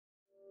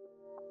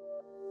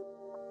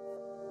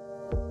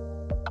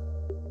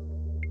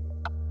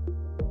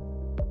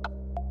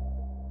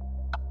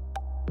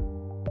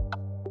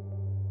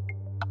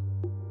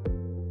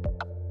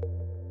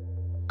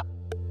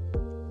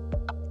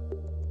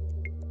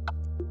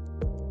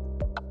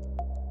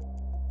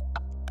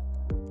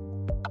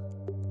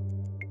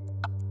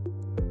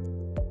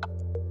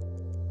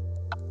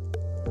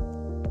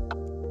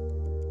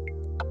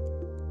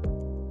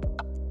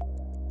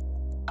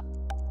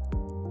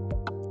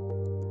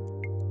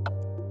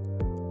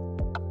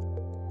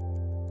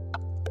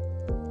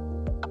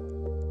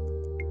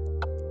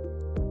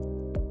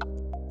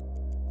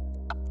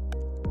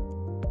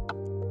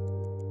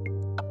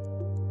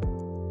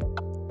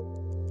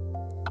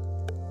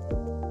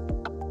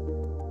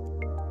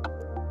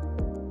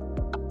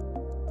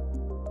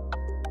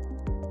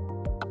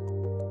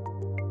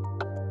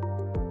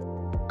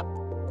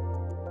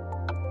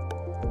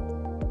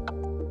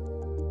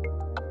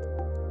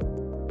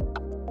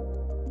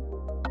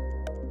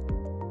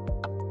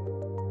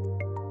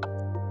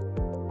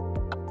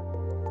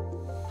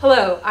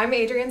Hello, I'm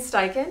Adrienne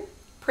Steichen,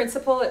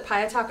 Principal at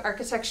Piatak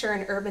Architecture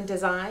and Urban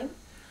Design.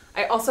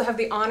 I also have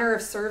the honor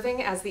of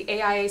serving as the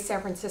AIA San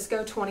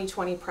Francisco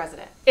 2020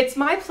 President. It's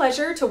my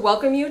pleasure to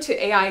welcome you to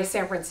AIA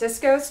San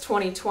Francisco's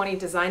 2020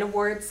 Design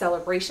Awards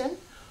celebration.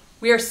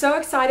 We are so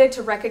excited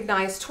to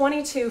recognize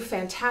 22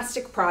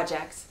 fantastic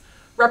projects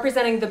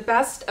representing the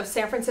best of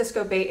San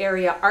Francisco Bay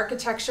Area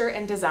architecture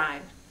and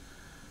design.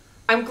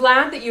 I'm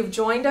glad that you've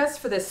joined us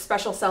for this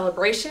special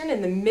celebration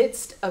in the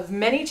midst of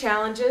many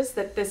challenges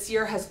that this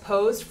year has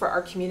posed for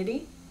our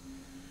community.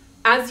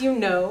 As you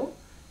know,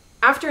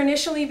 after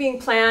initially being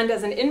planned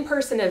as an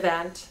in-person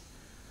event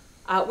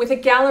with a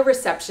gala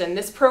reception,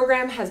 this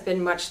program has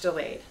been much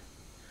delayed.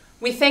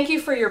 We thank you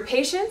for your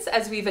patience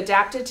as we've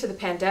adapted to the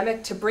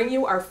pandemic to bring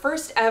you our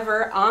first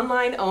ever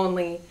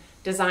online-only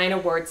Design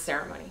Awards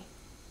ceremony.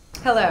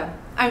 Hello,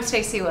 I'm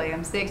Stacey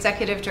Williams, the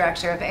Executive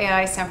Director of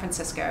AIA San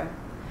Francisco.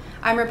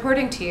 I'm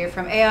reporting to you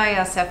from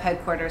AIASF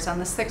headquarters on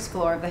the 6th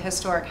floor of the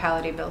historic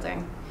Halliday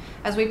building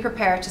as we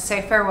prepare to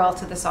say farewell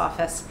to this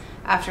office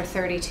after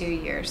 32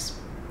 years.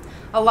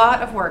 A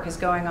lot of work is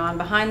going on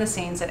behind the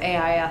scenes at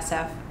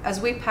AIASF as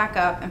we pack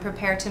up and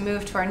prepare to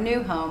move to our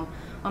new home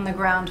on the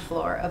ground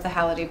floor of the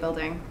Halliday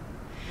building.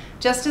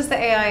 Just as the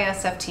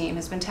AIASF team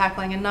has been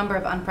tackling a number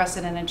of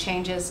unprecedented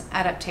changes,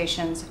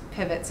 adaptations,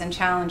 pivots, and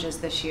challenges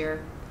this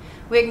year,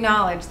 we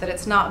acknowledge that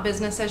it's not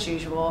business as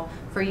usual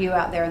for you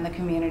out there in the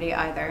community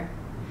either.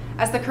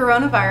 As the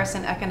coronavirus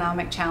and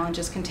economic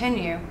challenges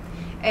continue,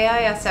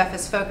 AIASF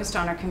is focused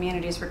on our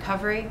community's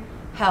recovery,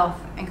 health,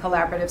 and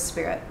collaborative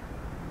spirit.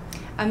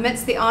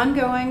 Amidst the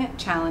ongoing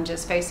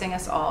challenges facing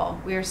us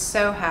all, we are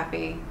so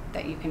happy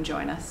that you can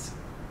join us.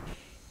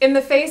 In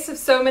the face of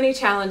so many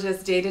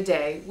challenges day to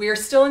day, we are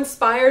still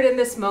inspired in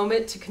this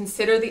moment to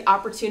consider the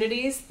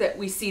opportunities that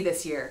we see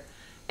this year,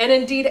 and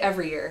indeed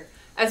every year,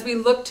 as we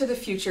look to the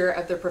future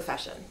of the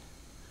profession.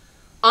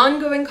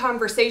 Ongoing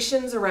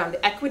conversations around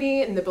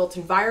equity in the built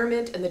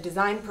environment and the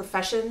design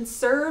profession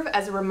serve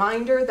as a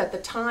reminder that the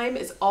time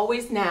is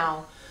always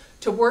now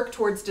to work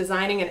towards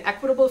designing an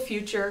equitable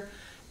future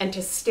and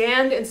to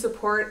stand in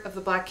support of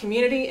the Black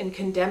community in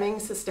condemning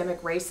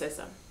systemic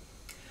racism.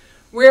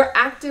 We're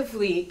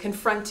actively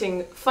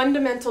confronting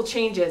fundamental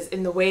changes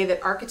in the way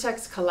that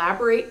architects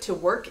collaborate to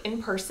work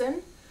in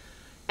person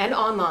and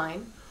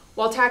online,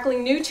 while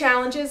tackling new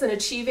challenges and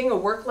achieving a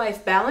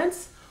work-life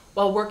balance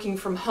while working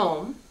from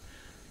home,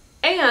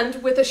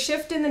 and with a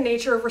shift in the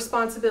nature of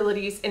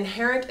responsibilities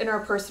inherent in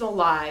our personal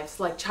lives,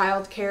 like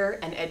childcare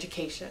and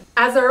education.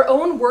 As our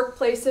own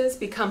workplaces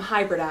become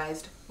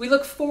hybridized, we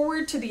look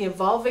forward to the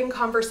evolving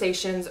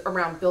conversations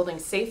around building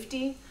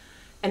safety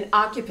and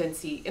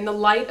occupancy in the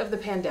light of the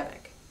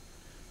pandemic,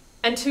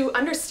 and to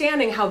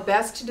understanding how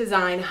best to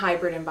design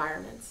hybrid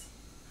environments.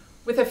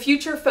 With a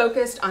future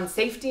focused on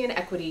safety and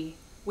equity,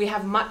 we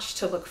have much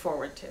to look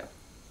forward to.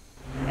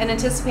 In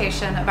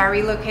anticipation of our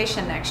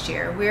relocation next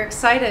year, we're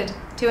excited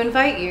to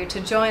invite you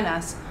to join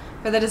us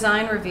for the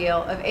design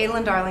reveal of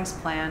Aileen Darling's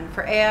plan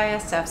for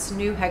AISF's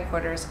new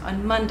headquarters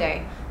on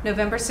Monday,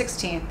 November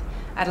 16th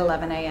at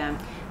 11 a.m.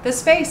 The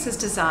space is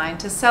designed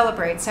to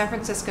celebrate San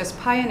Francisco's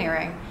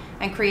pioneering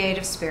and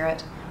creative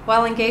spirit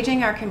while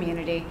engaging our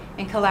community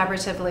in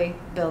collaboratively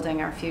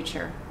building our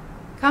future.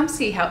 Come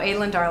see how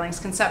Aileen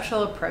Darling's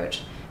conceptual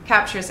approach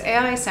captures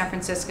AIA San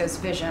Francisco's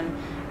vision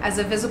as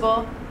a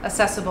visible,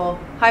 accessible,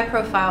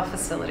 high-profile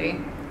facility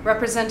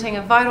representing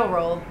a vital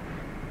role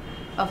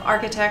of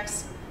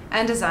architects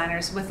and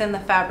designers within the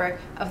fabric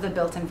of the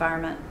built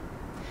environment.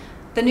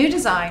 The new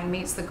design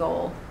meets the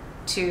goal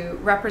to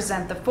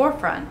represent the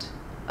forefront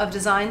of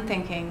design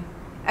thinking,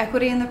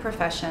 equity in the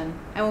profession,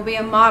 and will be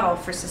a model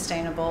for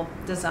sustainable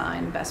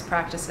design best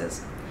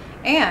practices.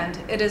 And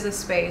it is a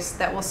space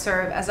that will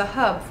serve as a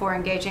hub for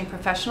engaging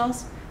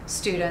professionals,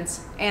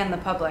 students, and the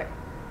public.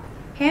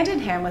 Hand in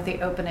hand with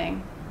the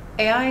opening,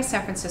 AIA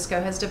San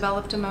Francisco has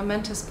developed a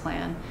momentous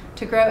plan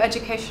to grow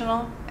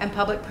educational and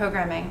public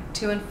programming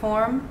to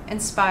inform,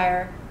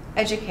 inspire,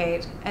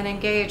 educate, and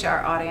engage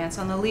our audience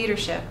on the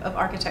leadership of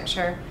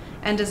architecture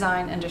and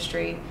design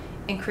industry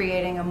in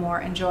creating a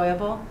more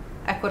enjoyable,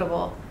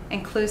 equitable,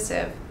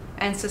 inclusive,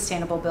 and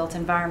sustainable built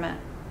environment.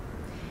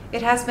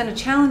 It has been a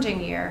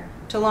challenging year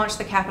to launch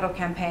the capital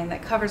campaign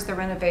that covers the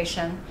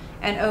renovation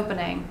and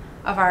opening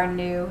of our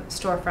new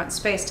storefront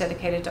space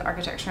dedicated to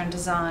architecture and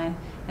design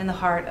in the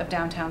heart of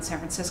downtown San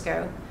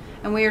Francisco.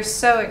 And we are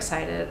so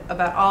excited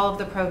about all of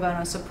the pro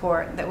bono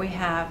support that we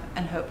have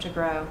and hope to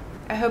grow.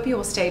 I hope you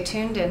will stay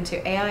tuned into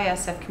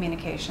AISF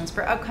Communications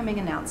for upcoming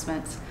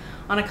announcements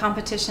on a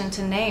competition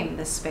to name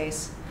this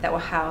space that will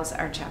house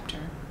our chapter.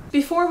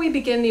 Before we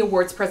begin the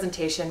awards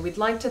presentation, we'd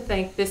like to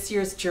thank this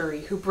year's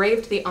jury who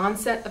braved the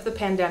onset of the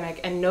pandemic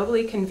and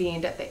nobly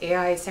convened at the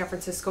AIA San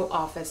Francisco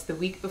office the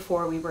week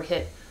before we were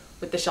hit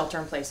with the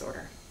shelter-in-place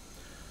order.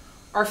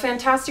 Our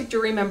fantastic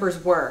jury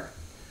members were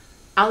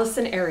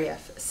Allison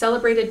Arieff,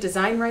 celebrated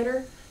design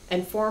writer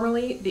and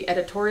formerly the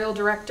editorial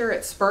director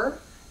at Spur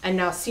and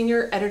now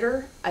senior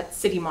editor at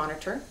City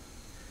Monitor.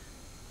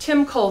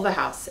 Tim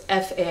Culvahouse,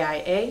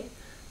 FAIA,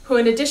 who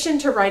in addition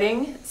to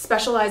writing,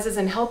 specializes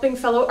in helping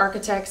fellow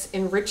architects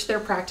enrich their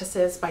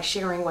practices by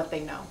sharing what they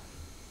know.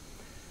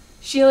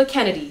 Sheila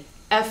Kennedy,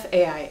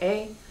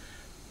 FAIA,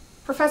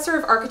 Professor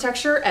of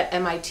Architecture at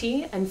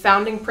MIT and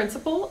founding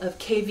principal of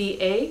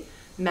KVA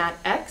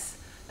MatX,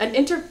 an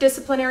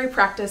interdisciplinary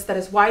practice that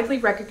is widely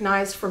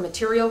recognized for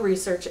material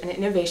research and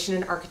innovation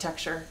in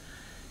architecture,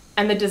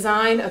 and the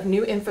design of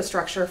new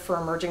infrastructure for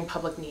emerging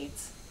public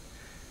needs.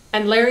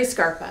 And Larry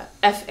Scarpa,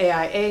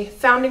 FAIA,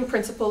 founding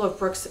principal of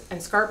Brooks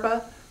and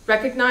Scarpa,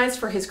 recognized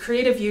for his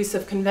creative use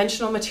of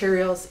conventional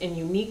materials in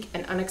unique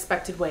and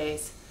unexpected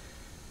ways,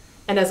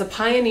 and as a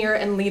pioneer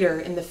and leader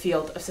in the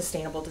field of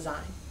sustainable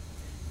design.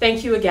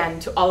 Thank you again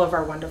to all of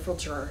our wonderful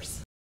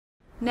jurors.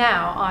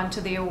 Now on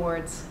to the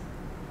awards.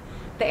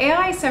 The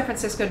AIA San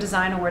Francisco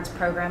Design Awards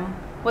program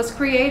was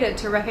created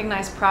to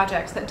recognize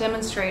projects that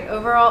demonstrate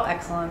overall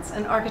excellence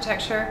in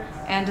architecture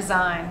and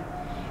design.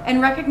 In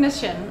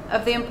recognition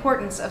of the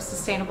importance of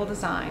sustainable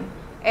design,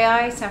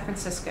 AIA San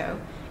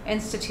Francisco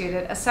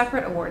instituted a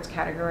separate awards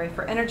category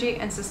for energy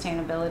and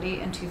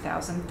sustainability in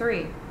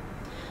 2003.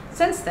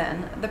 Since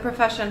then, the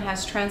profession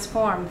has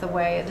transformed the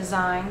way it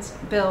designs,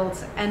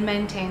 builds, and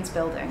maintains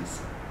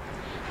buildings.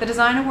 The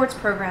Design Awards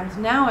program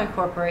now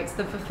incorporates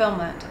the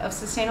fulfillment of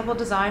sustainable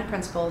design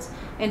principles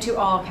into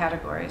all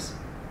categories.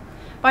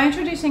 By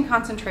introducing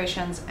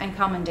concentrations and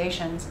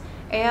commendations,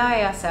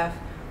 AIASF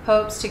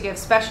hopes to give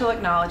special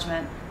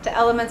acknowledgement to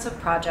elements of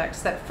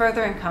projects that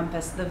further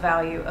encompass the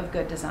value of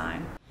good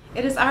design.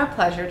 It is our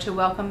pleasure to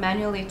welcome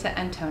Manuelita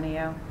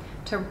Antonio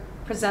to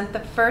present the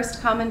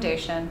first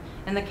commendation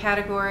in the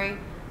category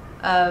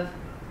of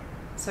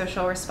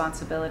social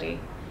responsibility.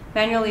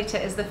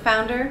 Manuelita is the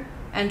founder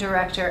and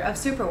director of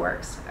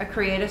Superworks, a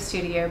creative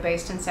studio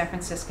based in San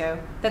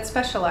Francisco that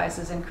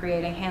specializes in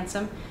creating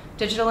handsome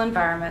digital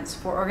environments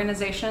for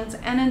organizations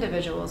and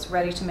individuals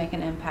ready to make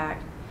an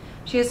impact.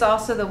 She is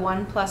also the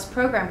OnePlus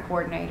program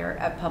coordinator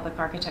at Public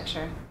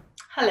Architecture.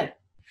 Hello,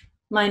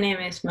 my name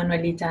is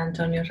Manuelita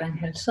Antonio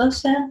Rangel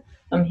Sosa.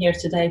 I'm here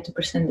today to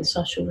present the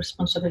Social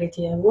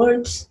Responsibility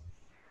Awards.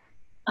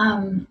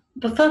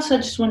 But first I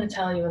just want to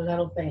tell you a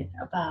little bit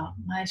about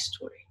my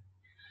story.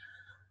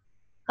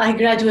 I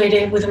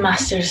graduated with a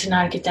master's in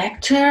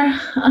architecture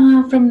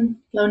from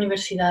La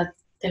Universidad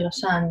de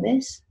los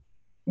Andes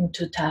in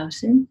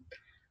 2000.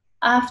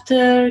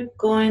 After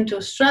going to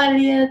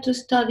Australia to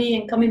study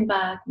and coming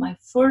back, my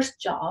first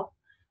job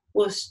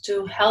was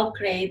to help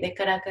create the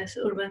Caracas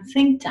Urban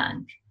Think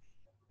Tank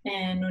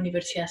in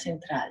Universidad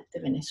Central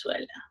de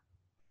Venezuela.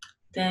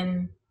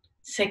 Then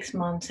 6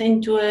 months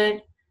into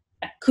it,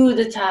 a coup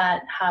d'etat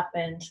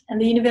happened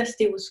and the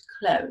university was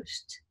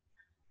closed.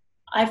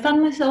 I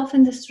found myself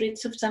in the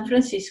streets of San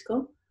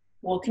Francisco,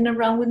 walking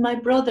around with my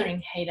brother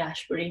in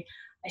Haight-Ashbury.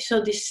 I saw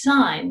this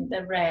sign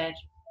that read,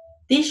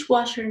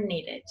 "Dishwasher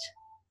needed,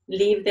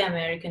 live the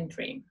American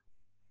dream."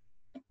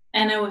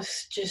 And I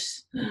was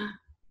just,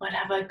 what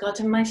have I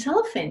gotten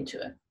myself into?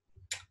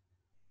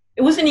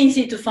 It wasn't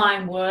easy to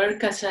find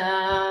work as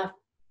a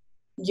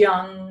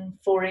young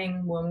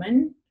foreign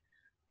woman.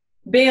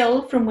 Bill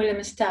from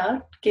William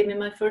Stout gave me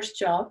my first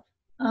job.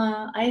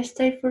 I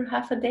stayed for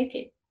half a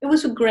decade. It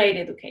was a great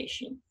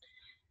education.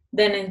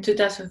 Then in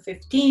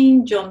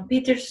 2015, John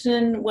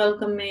Peterson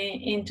welcomed me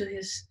into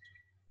his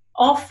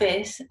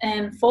office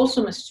in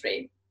Folsom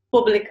Street,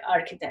 Public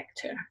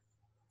Architecture.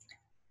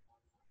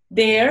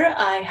 There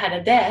I had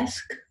a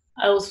desk.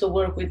 I also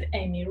worked with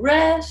Amy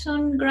Ress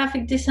on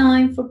graphic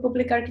design for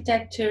Public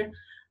Architecture.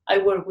 I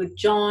worked with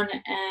John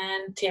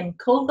and Tim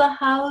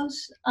Culverhouse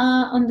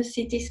on the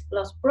Cities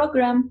Plus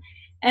program.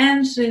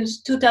 And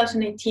since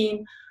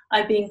 2018,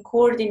 I've been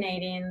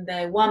coordinating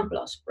the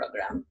OnePlus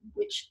program,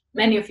 which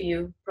many of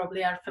you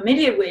probably are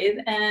familiar with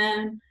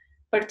and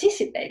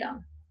participate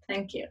on.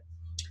 Thank you.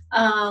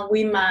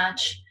 We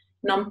match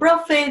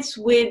nonprofits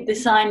with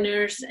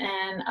designers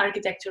and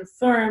architecture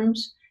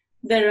firms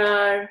that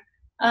are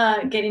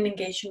getting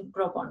engaged in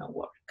pro bono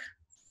work.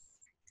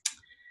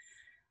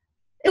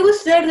 It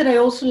was there that I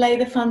also laid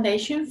the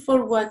foundation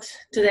for what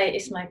today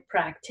is my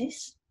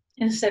practice.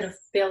 Instead of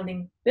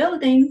building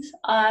buildings,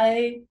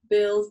 I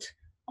built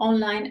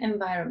online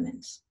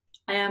environments.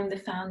 I am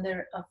the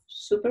founder of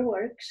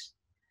Superworks.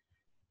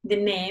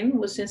 The name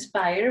was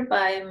inspired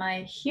by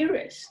my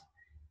heroes,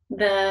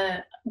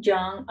 the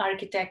young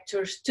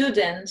architecture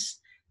students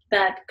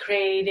that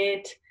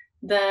created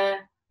the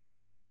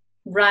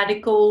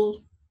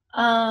radical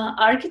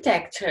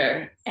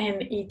architecture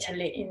in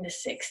Italy in the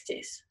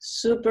 60s,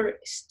 Super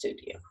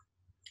Studio.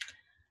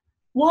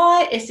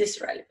 Why is this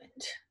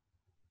relevant?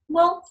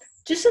 Well,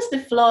 just as the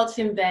floods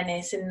in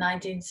Venice in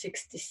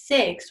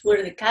 1966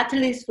 were the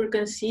catalyst for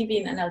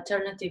conceiving an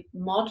alternative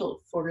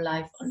model for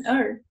life on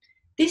Earth,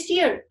 this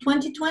year,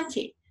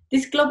 2020,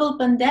 this global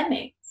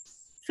pandemic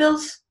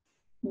feels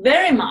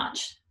very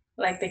much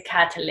like the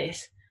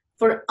catalyst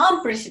for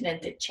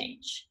unprecedented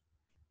change.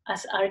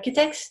 As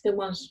architects, the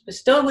ones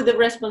bestowed with the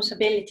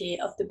responsibility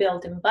of the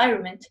built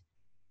environment,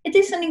 it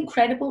is an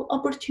incredible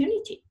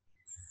opportunity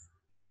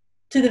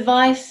to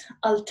devise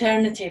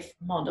alternative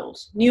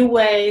models, new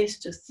ways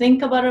to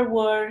think about our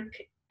work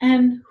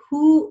And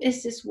who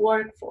is this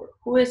work for?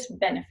 Who is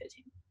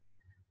benefiting?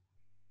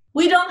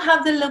 We don't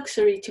have the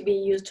luxury to be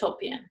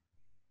utopian.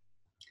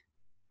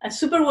 At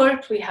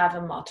Superworks, we have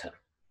a motto.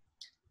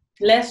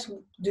 Let's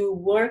do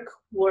work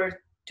worth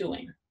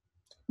doing.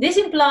 This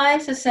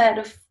implies a set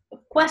of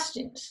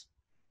questions.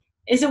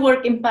 Is the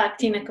work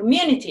impacting a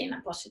community in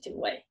a positive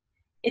way?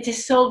 It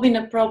is solving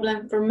a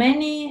problem for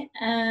many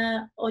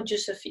or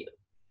just a few?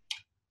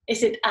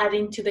 Is it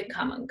adding to the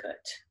common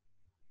good?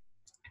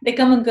 The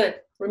common good,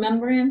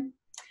 remember him?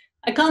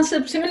 A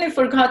concept seemingly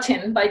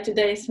forgotten by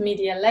today's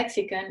media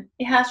lexicon,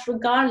 it has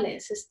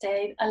regardless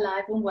stayed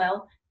alive and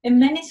well in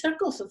many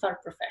circles of our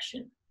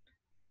profession.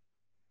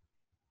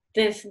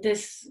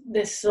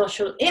 This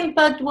social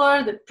impact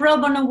work, the pro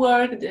bono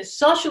work, the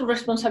social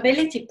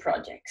responsibility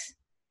projects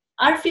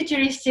are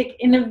futuristic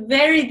in a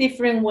very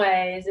different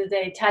way as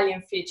the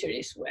Italian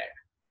futurists were.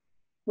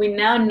 We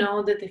now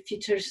know that the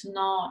future is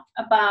not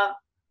about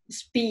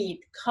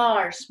speed,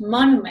 cars,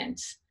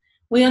 monuments.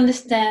 We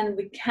understand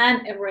we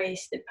can't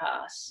erase the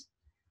past.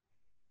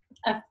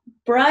 A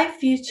bright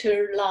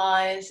future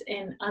lies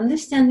in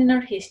understanding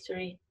our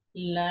history,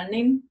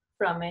 learning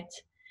from it,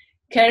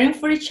 caring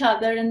for each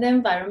other and the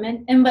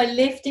environment, and by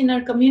lifting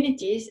our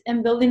communities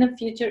and building a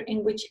future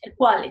in which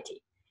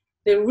equality,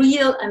 the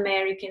real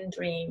American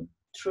dream,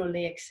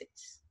 truly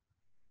exists.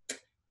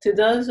 To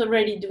those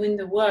already doing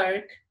the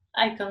work,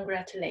 I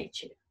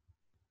congratulate you.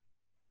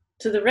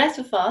 To the rest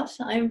of us,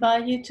 I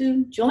invite you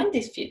to join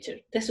this future,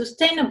 the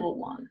sustainable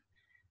one,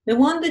 the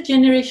one that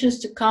generations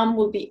to come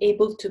will be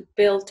able to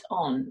build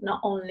on, not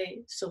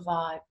only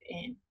survive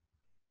in.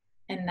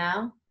 And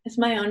now, it's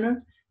my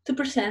honor to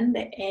present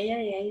the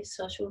AIA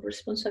Social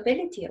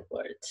Responsibility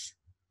Awards.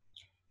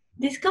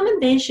 These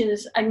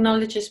commendations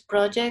acknowledges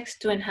projects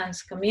to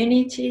enhance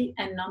community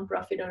and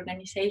nonprofit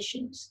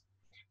organizations,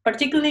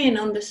 particularly in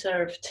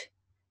underserved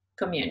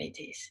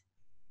communities,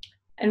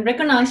 and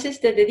recognizes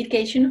the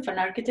dedication of an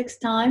architect's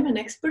time and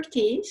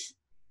expertise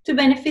to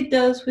benefit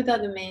those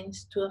without the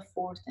means to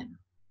afford them.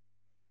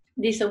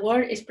 This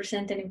award is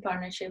presented in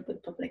partnership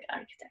with Public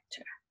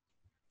Architecture.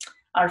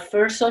 Our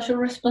first social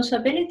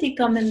responsibility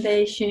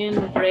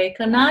commendation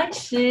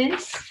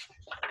recognizes,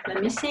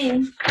 let me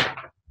see,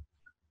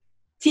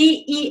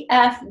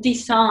 TEF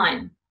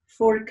Design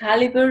for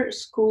Caliber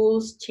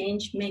Schools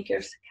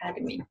Changemakers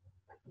Academy.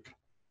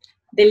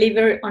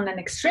 Delivered on an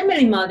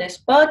extremely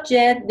modest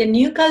budget, the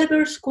new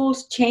Caliber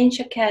Schools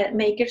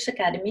Changemakers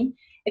Academy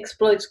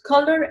exploits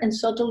color and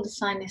subtle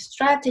design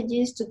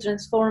strategies to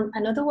transform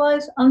an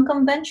otherwise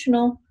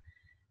unconventional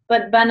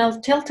but banal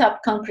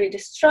tilt-up concrete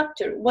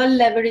structure while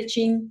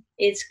leveraging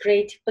its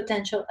creative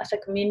potential as a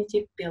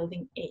community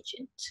building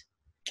agent.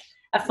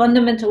 A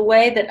fundamental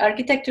way that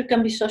architecture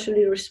can be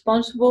socially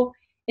responsible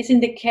is in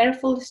the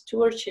careful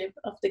stewardship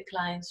of the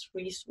client's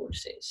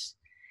resources.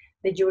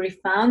 The jury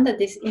found that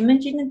this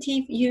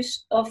imaginative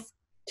use of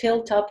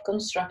tilt-up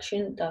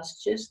construction does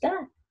just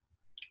that.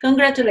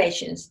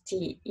 Congratulations,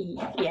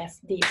 TEF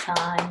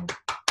Design.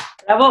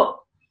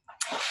 Bravo!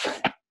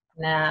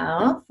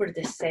 Now, for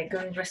the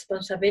second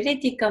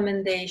responsibility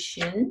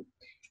commendation,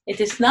 it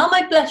is now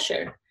my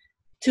pleasure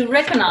to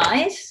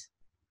recognize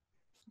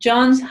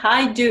John's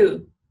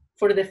High-Do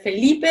for the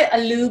Felipe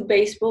Alou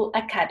Baseball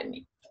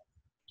Academy.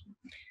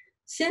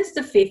 Since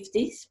the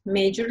 50s,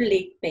 Major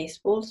League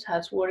Baseball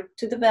has worked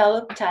to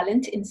develop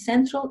talent in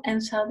Central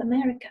and South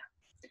America.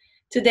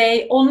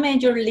 Today, all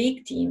major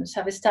league teams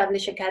have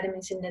established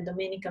academies in the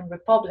Dominican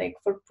Republic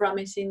for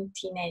promising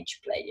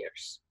teenage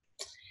players.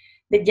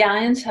 The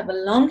Giants have a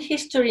long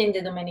history in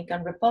the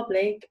Dominican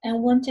Republic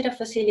and wanted a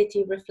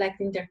facility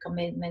reflecting their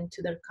commitment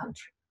to their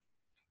country.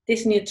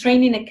 This new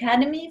training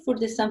academy for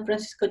the San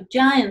Francisco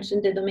Giants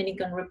in the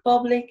Dominican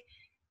Republic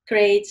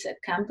creates a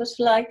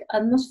campus-like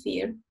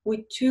atmosphere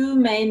with two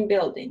main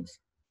buildings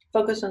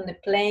focused on the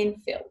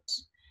playing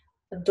fields,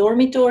 a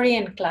dormitory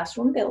and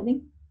classroom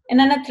building, and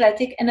an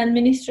athletic and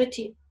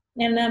administration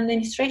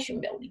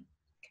building.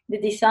 The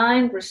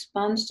design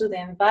responds to the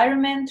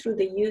environment through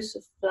the use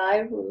of fly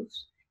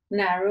roofs,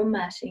 narrow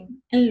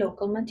massing, and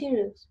local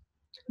materials.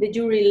 The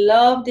jury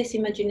loved this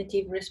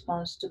imaginative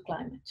response to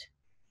climate.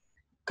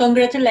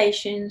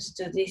 Congratulations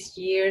to this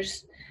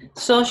year's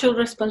Social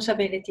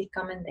Responsibility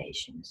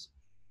Commendations.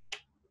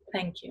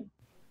 Thank you.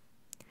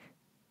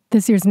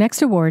 This year's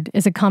next award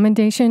is a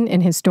commendation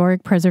in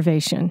historic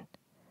preservation.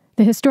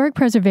 The Historic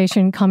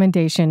Preservation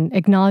Commendation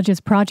acknowledges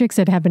projects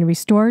that have been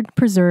restored,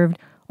 preserved,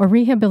 or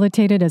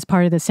rehabilitated as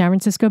part of the San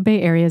Francisco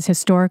Bay Area's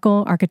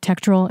historical,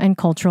 architectural, and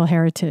cultural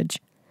heritage.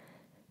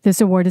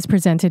 This award is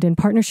presented in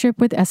partnership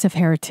with SF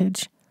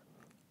Heritage.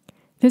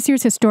 This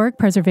year's Historic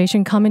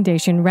Preservation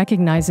Commendation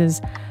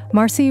recognizes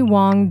Marcy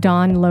Wong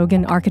Don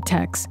Logan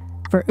Architects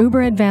for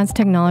Uber Advanced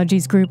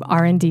Technologies Group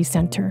R&D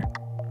Center.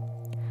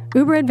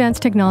 Uber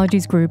Advanced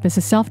Technologies Group is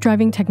a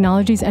self-driving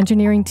technologies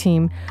engineering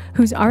team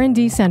whose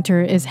R&D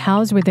center is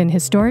housed within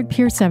historic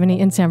Pier 70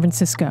 in San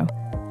Francisco.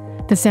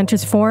 The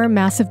center's 4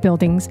 massive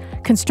buildings,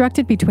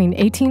 constructed between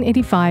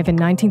 1885 and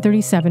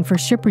 1937 for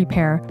ship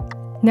repair,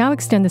 now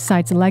extend the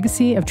site's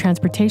legacy of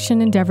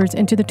transportation endeavors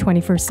into the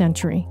 21st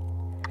century.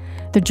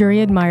 The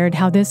jury admired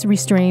how this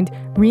restrained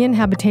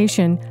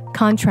re-inhabitation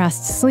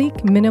contrasts sleek,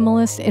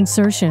 minimalist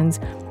insertions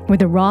with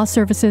the raw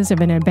surfaces of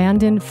an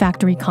abandoned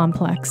factory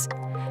complex.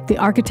 The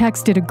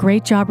architects did a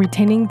great job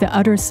retaining the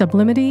utter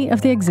sublimity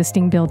of the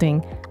existing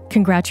building.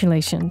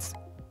 Congratulations.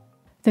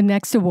 The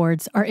next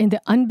awards are in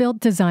the unbuilt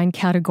design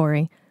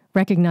category,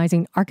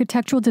 recognizing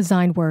architectural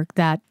design work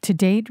that, to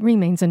date,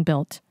 remains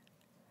unbuilt.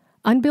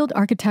 Unbuilt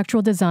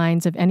architectural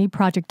designs of any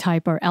project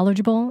type are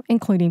eligible,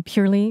 including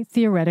purely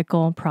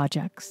theoretical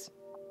projects.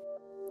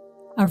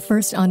 Our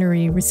first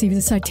honoree receives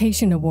a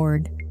citation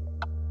award.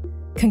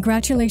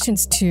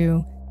 Congratulations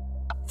to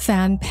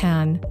Fan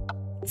Pan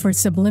for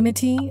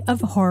Sublimity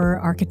of Horror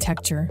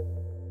Architecture.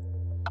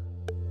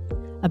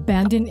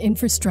 Abandoned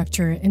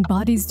infrastructure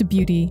embodies the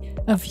beauty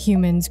of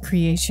humans'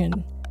 creation,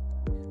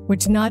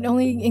 which not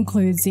only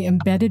includes the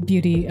embedded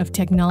beauty of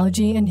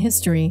technology and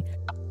history,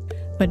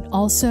 but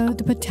also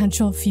the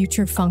potential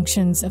future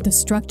functions of the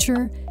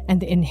structure and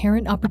the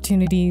inherent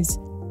opportunities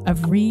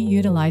of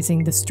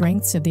reutilizing the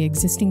strengths of the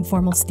existing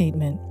formal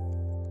statement.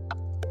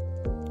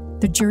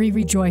 The jury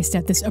rejoiced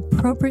at this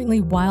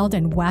appropriately wild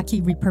and wacky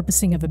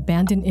repurposing of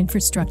abandoned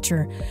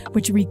infrastructure,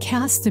 which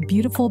recasts the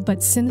beautiful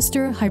but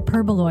sinister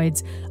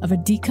hyperboloids of a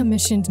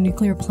decommissioned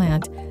nuclear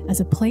plant as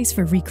a place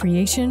for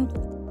recreation,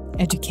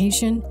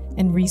 education,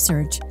 and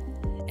research,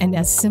 and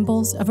as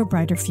symbols of a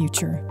brighter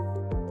future.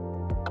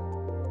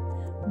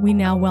 We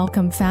now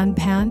welcome Fan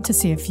Pan to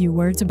say a few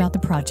words about the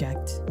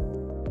project.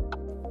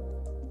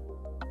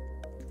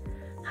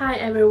 Hi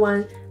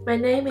everyone, my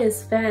name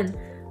is Fan.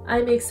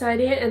 I'm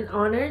excited and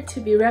honored to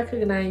be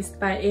recognized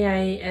by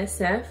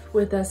AIASF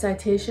with a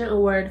citation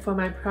award for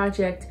my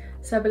project,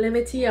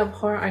 Sublimity of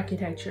Horror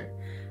Architecture.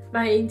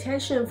 My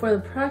intention for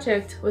the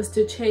project was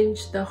to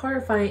change the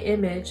horrifying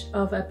image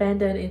of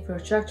abandoned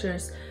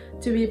infrastructures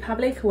to be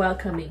public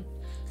welcoming.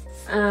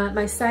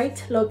 My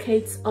site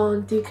locates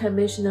on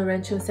decommissioned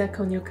Rancho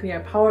Seco nuclear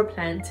power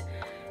plant.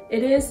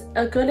 It is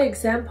a good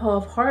example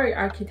of horror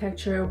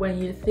architecture when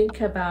you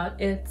think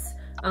about its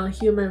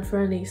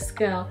human-friendly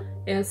scale,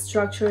 its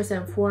structures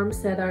and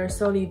forms that are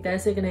solely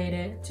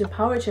designated to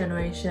power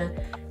generation,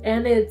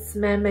 and its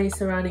man-made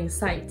surrounding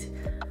site.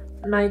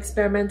 My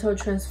experimental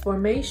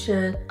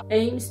transformation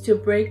aims to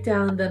break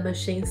down the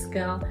machine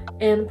scale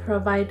and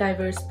provide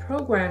diverse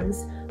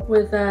programs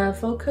with a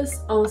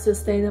focus on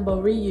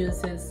sustainable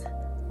reuses,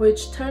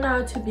 which turned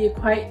out to be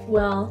quite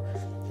well.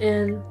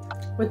 And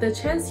with the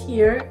chance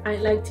here,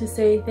 I'd like to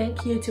say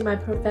thank you to my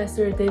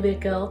professor David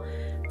Gill,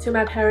 to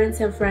my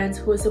parents and friends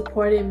who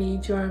supported me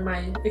during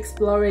my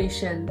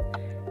exploration.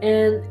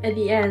 And at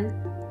the end,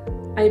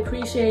 I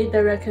appreciate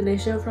the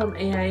recognition from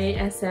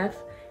AIASF,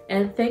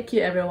 and thank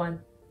you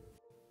everyone.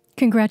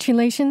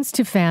 Congratulations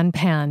to Fan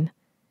Pan.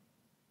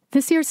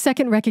 This year's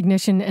second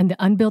recognition in the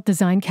unbuilt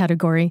design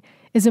category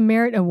is a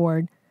merit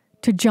award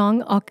to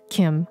Jong-Ok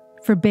Kim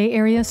for Bay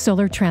Area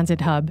Solar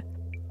Transit Hub.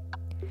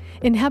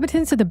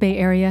 Inhabitants of the Bay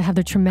Area have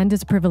the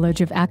tremendous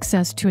privilege of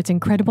access to its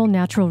incredible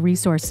natural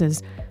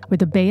resources, with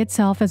the Bay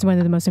itself as one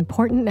of the most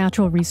important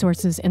natural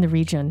resources in the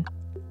region.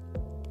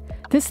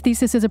 This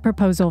thesis is a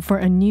proposal for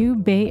a new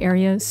Bay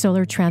Area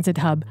Solar Transit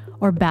Hub,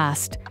 or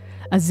BAST,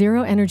 a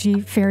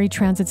zero-energy ferry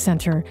transit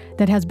center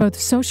that has both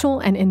social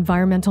and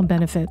environmental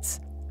benefits.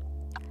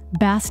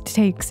 BAST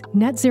takes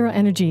net zero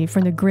energy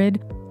from the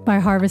grid by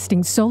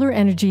harvesting solar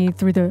energy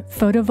through the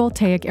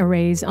photovoltaic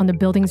arrays on the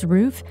building's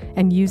roof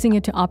and using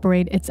it to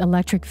operate its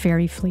electric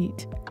ferry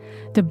fleet.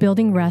 The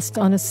building rests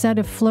on a set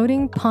of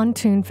floating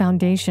pontoon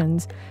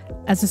foundations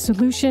as a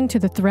solution to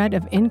the threat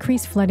of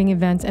increased flooding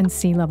events and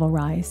sea level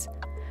rise.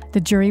 The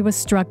jury was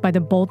struck by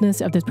the boldness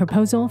of this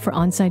proposal for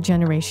on-site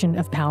generation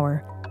of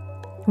power.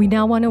 We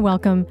now want to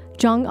welcome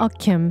Jong-Ok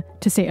Kim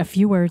to say a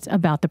few words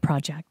about the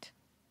project.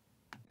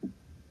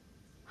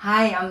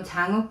 Hi, I'm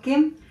Jang-Ok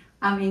Kim.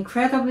 I'm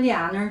incredibly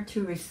honored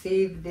to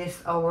receive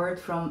this award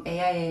from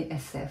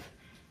AIASF.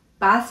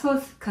 BAST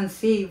was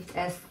conceived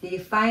as the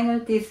final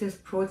thesis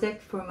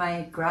project for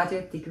my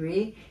graduate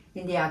degree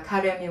in the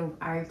Academy of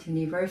Art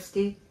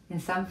University in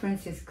San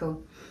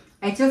Francisco.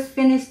 I just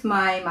finished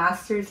my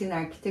master's in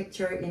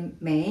architecture in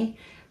May,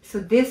 so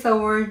this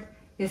award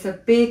is a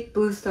big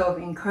boost of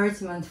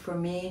encouragement for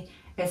me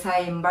as I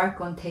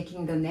embark on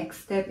taking the next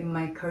step in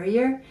my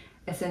career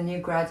as a new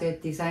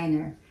graduate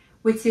designer,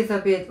 which is a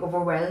bit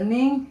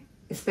overwhelming,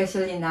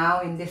 especially now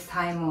in this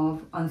time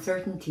of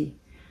uncertainty.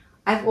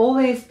 I've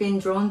always been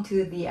drawn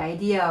to the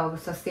idea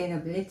of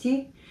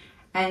sustainability,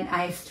 and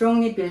I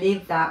strongly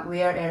believe that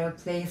we are at a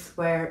place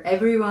where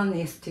everyone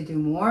needs to do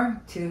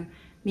more to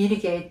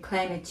mitigate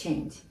climate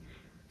change.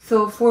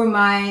 So for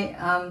my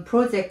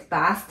project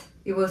BAST,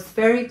 it was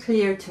very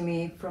clear to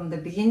me from the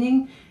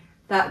beginning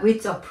that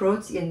which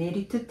approach it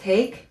needed to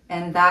take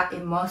and that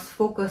it must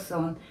focus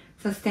on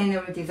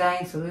sustainable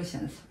design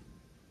solutions.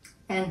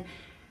 And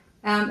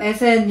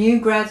as a new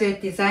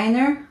graduate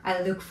designer,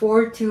 I look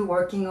forward to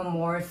working on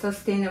more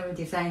sustainable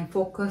design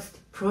focused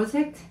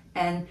projects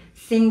and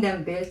seeing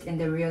them built in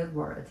the real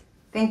world.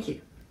 Thank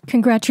you.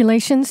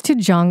 Congratulations to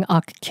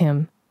Jong-Ok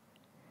Kim.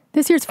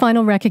 This year's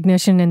final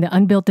recognition in the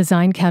Unbuilt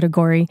Design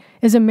category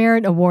is a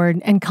Merit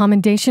Award and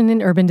Commendation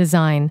in Urban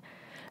Design.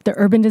 The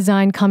Urban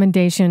Design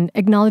Commendation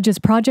acknowledges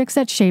projects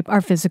that shape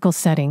our physical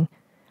setting.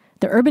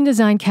 The Urban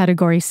Design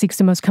category seeks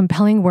the most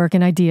compelling work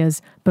and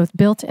ideas, both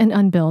built and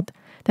unbuilt,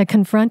 that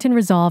confront and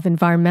resolve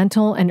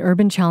environmental and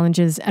urban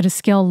challenges at a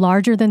scale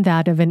larger than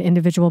that of an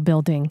individual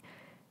building.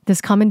 This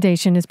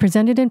commendation is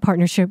presented in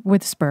partnership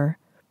with Spur.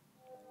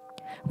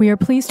 We are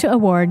pleased to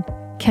award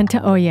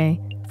Kenta Oye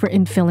for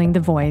Infilling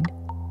the Void.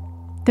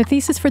 The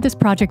thesis for this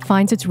project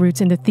finds its roots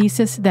in the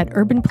thesis that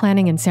urban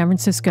planning in San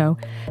Francisco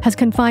has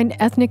confined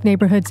ethnic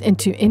neighborhoods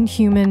into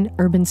inhuman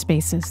urban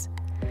spaces.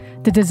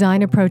 The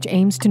design approach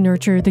aims to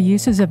nurture the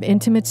uses of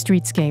intimate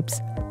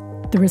streetscapes.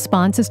 The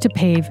response is to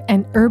pave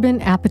an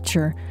urban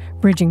aperture,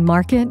 bridging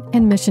Market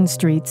and Mission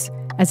Streets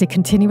as a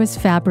continuous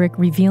fabric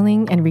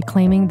revealing and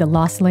reclaiming the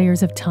lost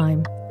layers of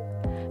time.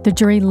 The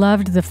jury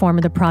loved the form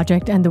of the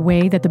project and the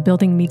way that the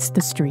building meets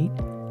the street.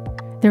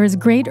 There is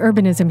great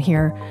urbanism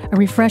here, a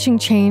refreshing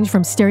change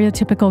from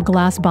stereotypical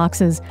glass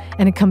boxes,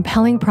 and a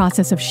compelling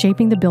process of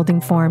shaping the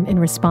building form in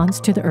response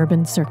to the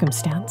urban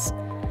circumstance.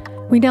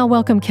 We now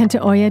welcome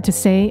Kenta Oye to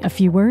say a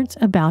few words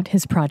about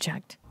his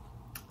project.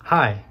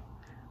 Hi.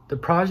 The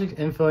project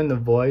Infilling the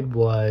Void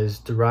was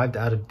derived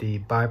out of the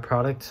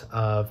byproduct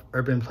of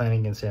urban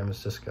planning in San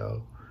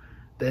Francisco.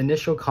 The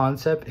initial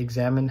concept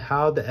examined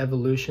how the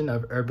evolution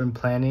of urban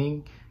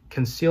planning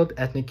concealed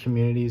ethnic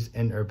communities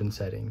in urban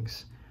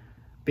settings.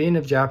 Being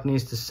of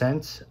Japanese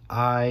descent,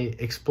 I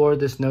explored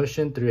this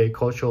notion through a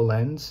cultural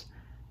lens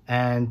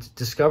and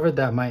discovered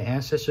that my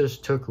ancestors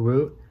took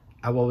root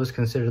at what was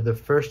considered the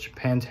first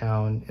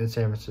Japantown in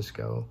San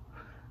Francisco.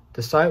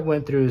 The site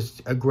went through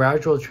a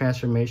gradual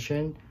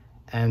transformation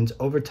and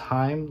over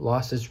time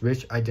lost its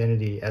rich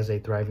identity as a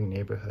thriving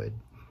neighborhood.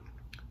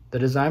 The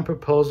design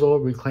proposal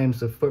reclaims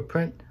the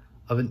footprint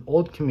of an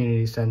old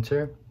community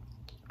center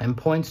and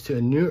points to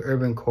a new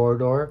urban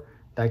corridor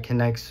that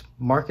connects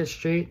Market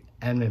Street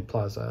and Mint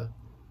Plaza.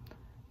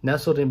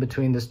 Nestled in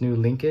between this new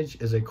linkage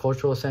is a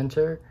cultural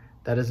center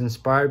that is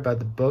inspired by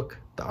the book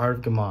The Art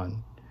of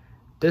Gammon.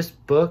 This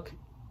book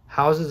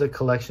houses a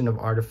collection of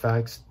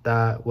artifacts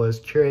that was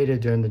curated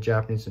during the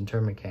Japanese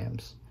internment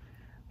camps.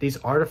 These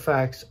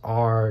artifacts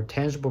are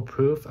tangible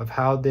proof of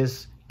how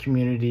this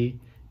community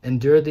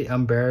endured the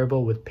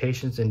unbearable with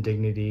patience and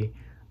dignity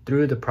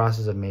through the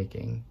process of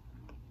making.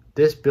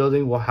 This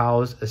building will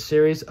house a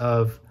series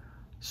of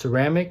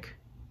ceramic,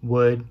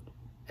 wood,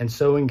 and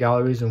sewing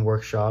galleries and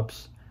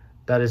workshops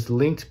that is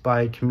linked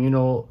by a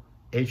communal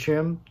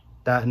atrium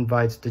that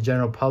invites the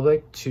general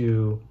public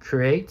to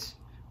create,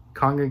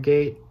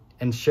 congregate,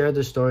 and share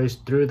their stories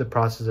through the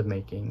process of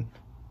making.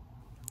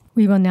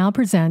 We will now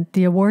present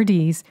the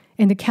awardees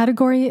in the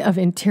category of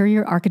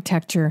Interior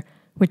Architecture,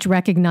 which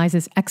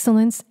recognizes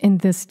excellence in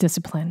this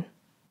discipline.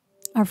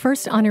 Our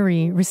first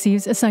honoree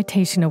receives a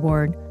citation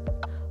award,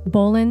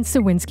 Bolin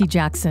Sawinski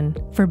Jackson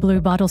for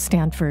Blue Bottle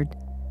Stanford.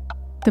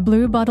 The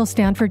Blue Bottle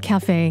Stanford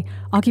Cafe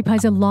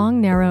occupies a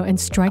long, narrow, and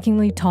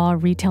strikingly tall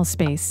retail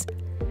space.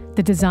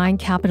 The design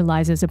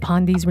capitalizes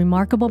upon these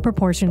remarkable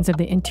proportions of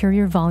the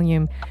interior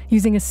volume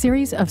using a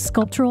series of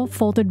sculptural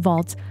folded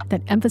vaults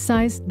that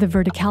emphasize the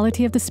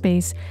verticality of the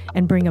space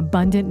and bring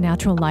abundant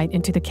natural light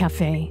into the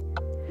cafe.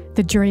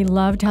 The jury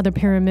loved how the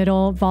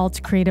pyramidal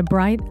vaults create a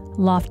bright,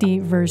 lofty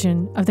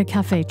version of the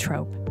cafe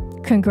trope.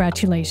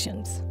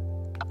 Congratulations.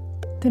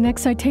 The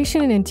next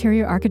citation in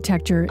interior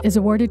architecture is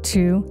awarded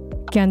to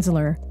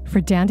Gensler for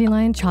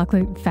Dandelion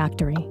Chocolate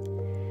Factory.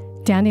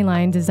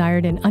 Dandelion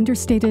desired an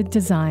understated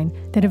design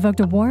that evoked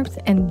a warmth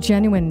and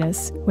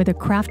genuineness with a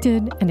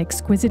crafted and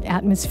exquisite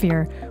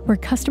atmosphere where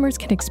customers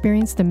can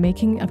experience the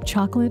making of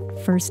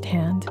chocolate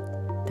firsthand.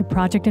 The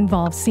project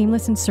involves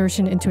seamless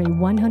insertion into a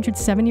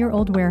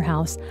 107-year-old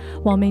warehouse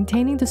while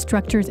maintaining the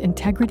structure's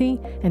integrity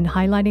and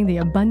highlighting the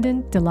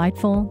abundant,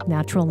 delightful,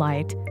 natural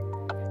light.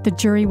 The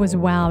jury was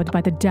wowed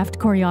by the deft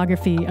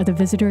choreography of the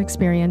visitor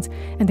experience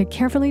and the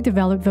carefully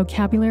developed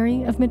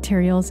vocabulary of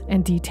materials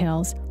and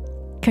details.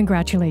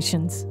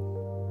 Congratulations.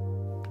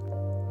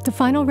 The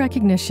final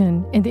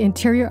recognition in the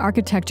Interior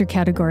Architecture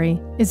category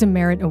is a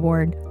Merit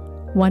Award,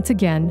 once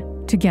again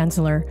to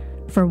Gensler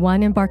for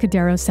One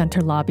Embarcadero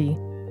Center Lobby.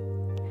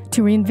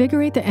 To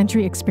reinvigorate the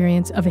entry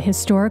experience of a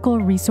historical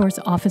resource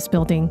office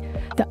building,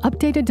 the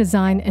updated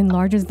design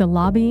enlarges the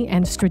lobby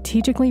and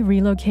strategically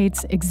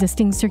relocates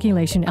existing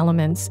circulation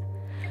elements.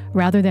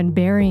 Rather than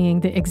burying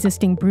the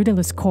existing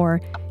brutalist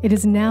core, it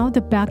is now the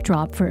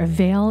backdrop for a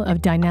veil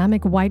of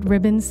dynamic white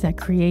ribbons that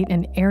create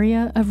an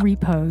area of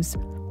repose.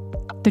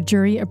 The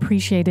jury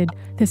appreciated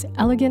this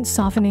elegant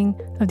softening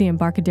of the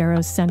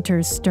Embarcadero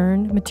Center's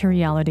stern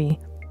materiality.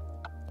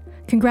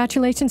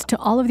 Congratulations to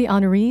all of the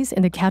honorees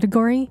in the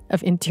category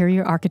of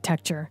Interior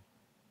Architecture.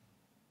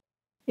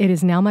 It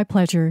is now my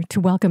pleasure to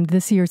welcome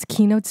this year's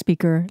keynote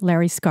speaker,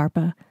 Larry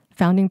Scarpa,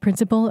 founding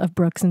principal of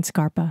Brooks &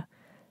 Scarpa.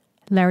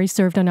 Larry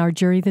served on our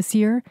jury this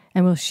year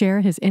and will share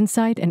his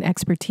insight and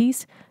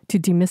expertise to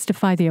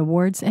demystify the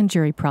awards and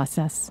jury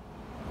process.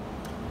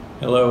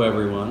 Hello,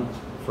 everyone.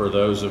 For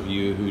those of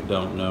you who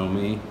don't know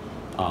me,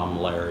 I'm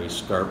Larry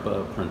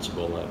Scarpa,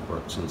 principal at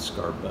Brooks &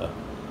 Scarpa.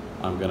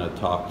 I'm going to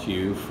talk to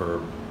you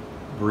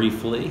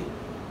briefly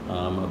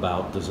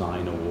about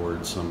design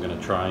awards. I'm going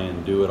to try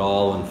and do it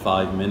all in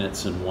 5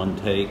 minutes in one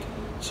take,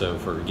 so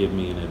forgive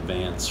me in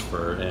advance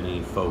for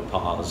any faux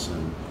pas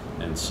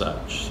and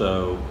such.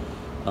 So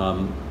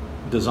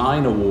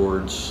design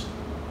awards,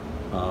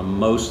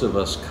 most of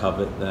us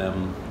covet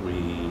them.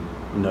 We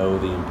know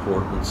the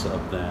importance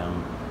of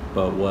them,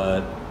 but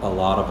what a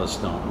lot of us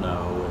don't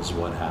know is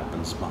what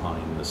happens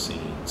behind the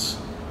scenes.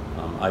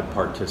 I've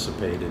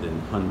participated in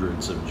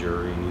hundreds of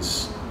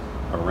juries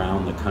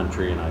around the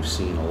country, and I've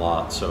seen a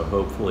lot, so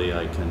hopefully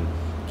I can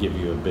give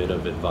you a bit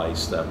of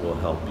advice that will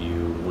help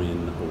you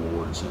win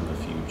awards in the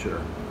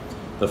future.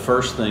 The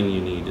first thing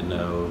you need to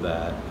know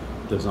that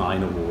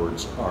design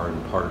awards are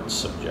in part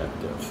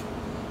subjective.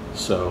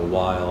 So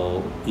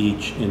while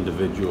each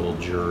individual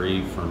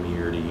jury from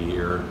year to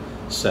year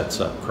sets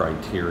up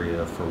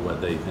criteria for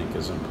what they think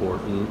is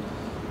important,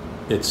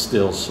 it's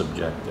still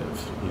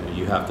subjective. You know,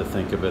 you have to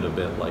think of it a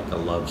bit like a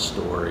love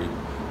story.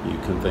 You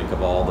can think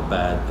of all the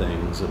bad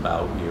things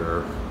about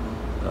your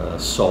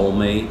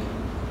soulmate,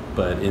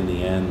 but in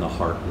the end the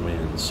heart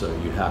wins, so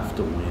you have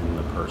to win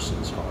the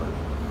person's heart.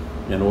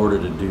 In order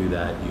to do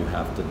that, you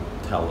have to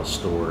tell a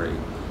story,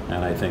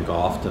 and I think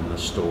often the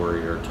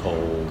story are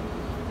told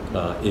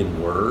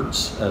in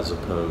words as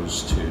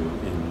opposed to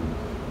in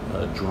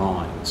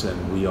drawings,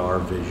 and we are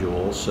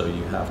visual, so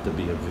you have to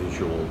be a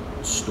visual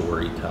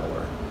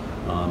storyteller.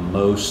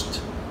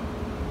 Most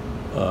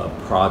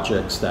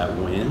projects that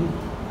win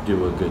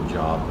do a good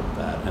job of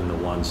that, and the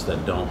ones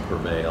that don't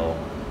prevail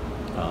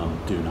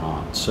do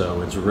not.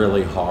 So it's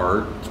really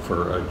hard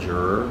for a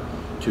juror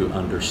to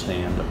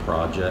understand a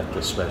project,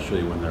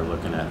 especially when they're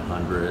looking at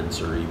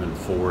hundreds or even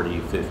 40,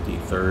 50,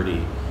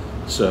 30.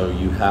 So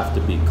you have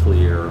to be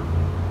clear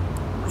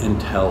and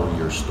tell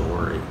your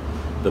story.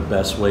 The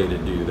best way to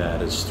do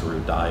that is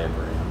through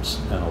diagrams.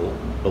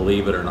 And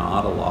believe it or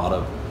not, a lot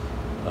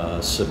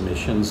of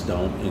submissions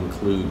don't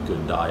include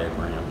good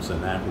diagrams,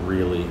 and that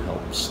really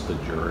helps the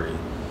jury.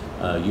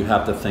 You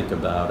have to think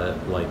about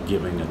it like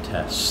giving a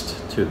test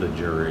to the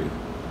jury.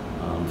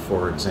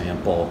 For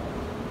example,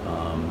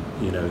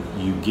 you know,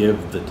 you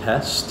give the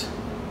test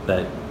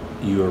that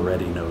you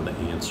already know the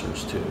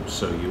answers to.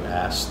 So you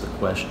ask the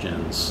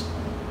questions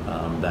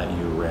that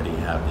you already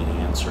have the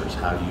answers.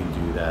 How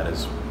you do that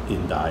is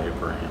in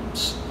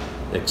diagrams.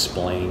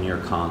 Explain your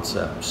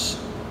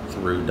concepts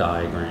through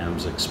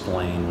diagrams,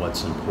 explain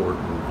what's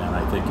important, and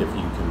I think if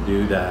you can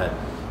do that,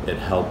 it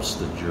helps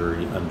the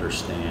jury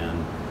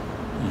understand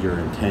your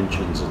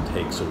intentions and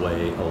takes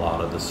away a lot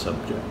of the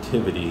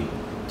subjectivity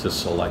to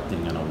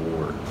selecting an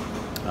award.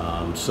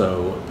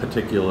 So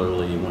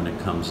particularly when it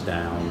comes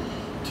down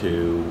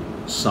to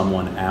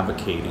someone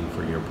advocating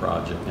for your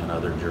project and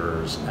other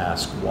jurors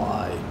ask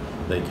why,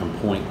 they can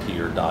point to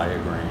your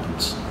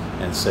diagrams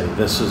and say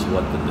this is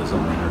what the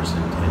designer's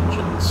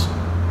intentions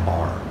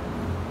are.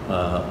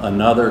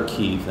 Another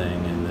key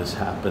thing, and this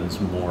happens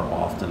more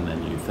often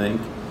than you think,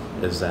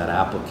 is that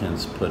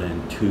applicants put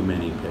in too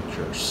many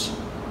pictures.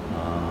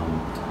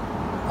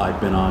 I've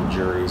been on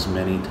juries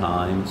many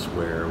times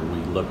where we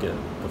look at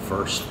the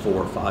first 4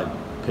 or 5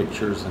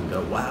 pictures and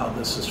go, wow,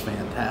 this is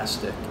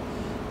fantastic.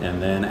 And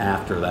then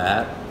after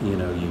that, you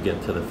know, you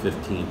get to the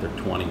 15th or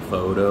 20th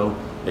photo,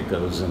 it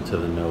goes into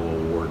the no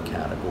award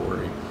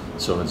category.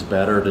 So it's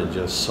better to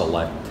just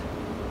select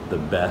the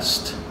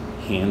best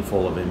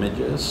handful of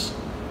images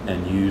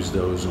and use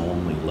those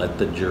only. Let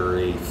the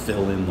jury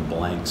fill in the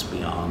blanks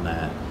beyond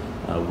that.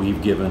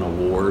 We've given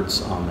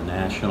awards on the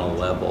national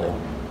level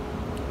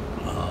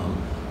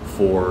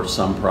for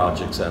some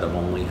projects that have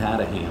only had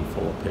a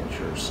handful of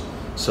pictures.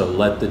 So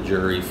let the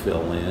jury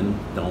fill in,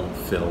 don't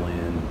fill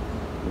in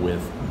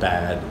with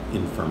bad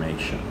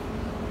information.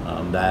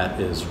 That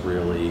is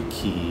really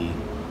key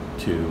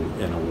to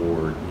an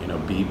award. You know,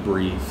 be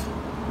brief,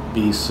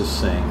 be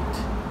succinct,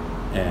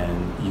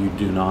 and you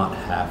do not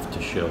have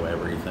to show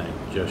everything.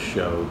 Just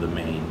show the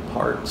main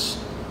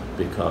parts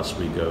because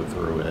we go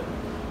through it.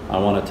 I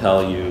want to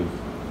tell you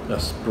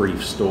a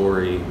brief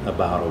story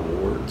about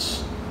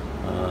awards.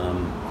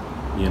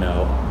 You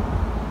know,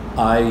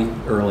 I,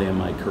 early in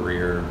my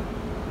career,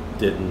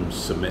 didn't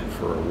submit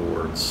for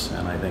awards,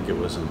 and I think it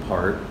was in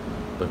part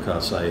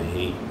because I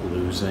hate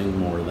losing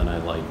more than I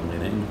like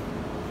winning.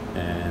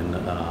 And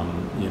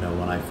you know,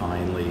 when I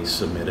finally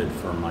submitted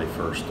for my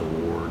first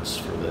awards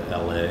for the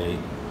LA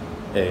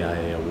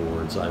AIA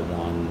Awards, I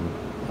won,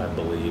 I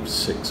believe,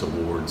 6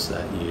 awards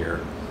that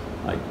year.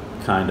 I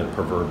kind of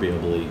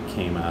proverbially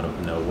came out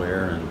of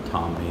nowhere, and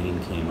Tom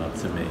Bain came up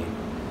to me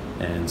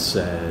and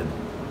said,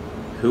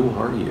 who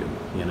are you?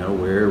 You know,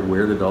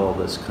 where did all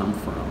this come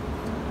from?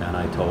 And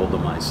I told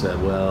him, I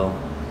said, well,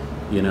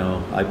 you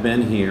know, I've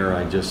been here,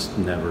 I just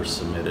never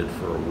submitted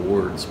for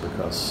awards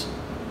because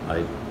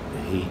I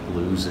hate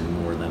losing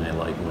more than I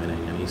like winning.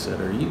 And he said,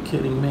 are you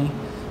kidding me?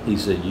 He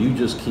said, you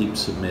just keep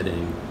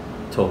submitting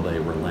till they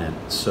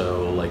relent.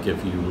 So like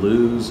if you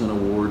lose an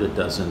award, it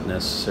doesn't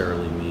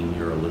necessarily mean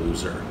you're a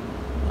loser.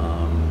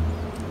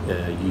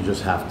 you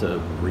just have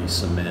to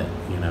resubmit,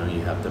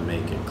 you have to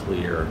make it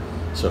clear.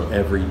 So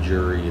every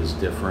jury is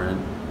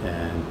different,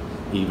 and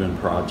even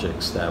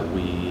projects that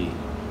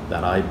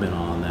I've been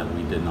on that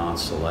we did not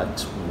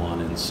select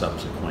won in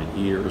subsequent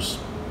years.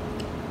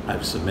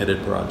 I've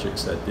submitted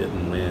projects that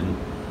didn't win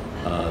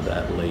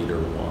that later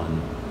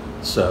won.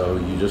 So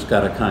you just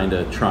got to kind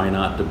of try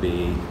not to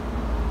be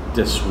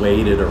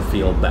dissuaded or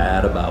feel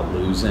bad about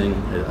losing.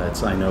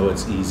 I know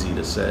it's easy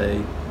to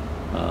say.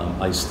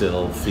 I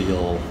still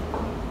feel,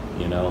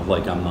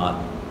 like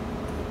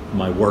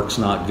my work's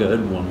not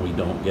good when we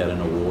don't get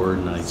an award,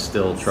 and I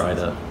still try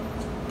to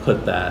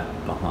put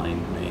that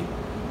behind me.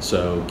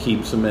 So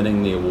keep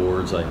submitting the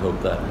awards. I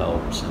hope that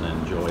helps, and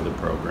enjoy the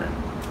program.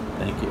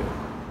 Thank you.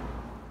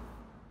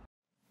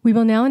 We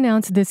will now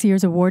announce this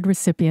year's award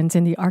recipients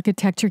in the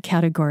architecture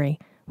category,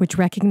 which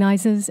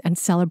recognizes and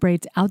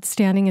celebrates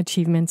outstanding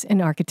achievements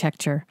in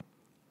architecture.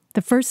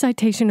 The first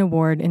citation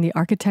award in the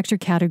architecture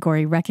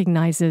category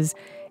recognizes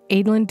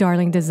Adlin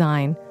Darling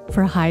Design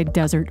for High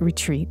Desert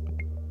Retreat.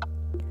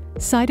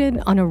 Sited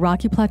on a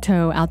rocky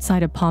plateau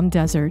outside of Palm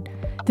Desert,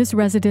 this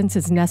residence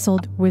is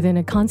nestled within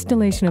a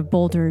constellation of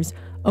boulders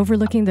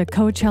overlooking the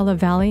Coachella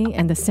Valley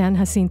and the San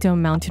Jacinto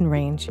mountain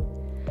range.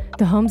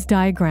 The home's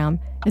diagram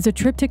is a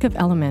triptych of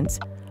elements: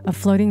 a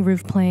floating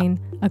roof plane,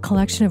 a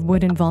collection of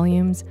wooden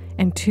volumes,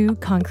 and 2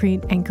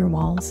 concrete anchor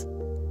walls.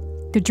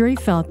 The jury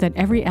felt that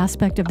every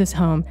aspect of this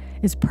home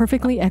is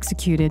perfectly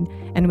executed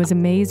and was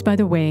amazed by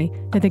the way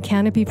that the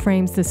canopy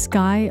frames the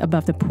sky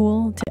above the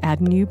pool to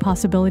add new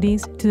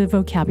possibilities to the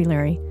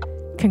vocabulary.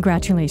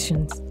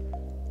 Congratulations.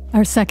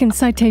 Our second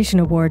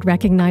citation award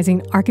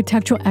recognizing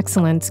architectural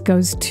excellence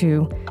goes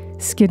to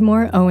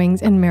Skidmore,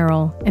 Owings &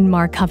 Merrill and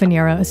Mark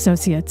Havanera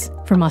Associates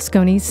for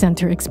Moscone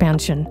Center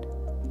expansion.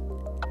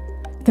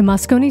 The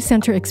Moscone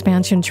Center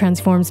expansion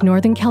transforms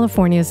Northern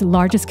California's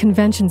largest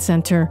convention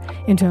center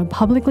into a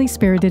publicly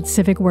spirited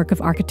civic work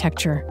of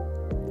architecture.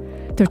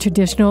 The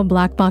traditional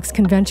black box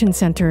convention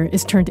center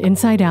is turned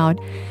inside out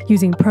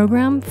using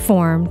program,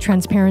 form,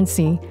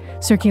 transparency,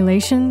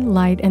 circulation,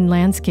 light, and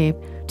landscape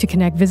to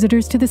connect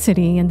visitors to the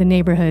city and the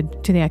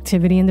neighborhood to the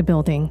activity in the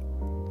building.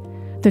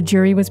 The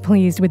jury was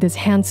pleased with this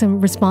handsome,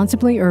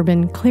 responsibly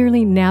urban,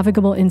 clearly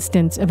navigable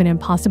instance of an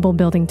impossible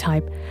building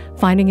type,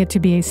 finding it to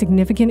be a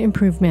significant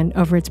improvement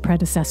over its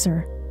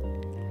predecessor.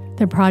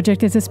 The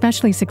project is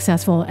especially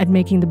successful at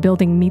making the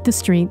building meet the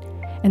street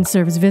and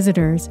serves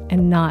visitors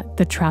and not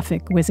the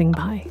traffic whizzing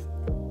by.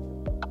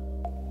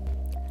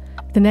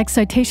 The next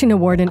citation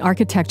award in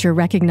architecture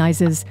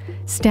recognizes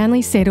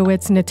Stanley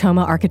Sadowitz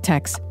Natoma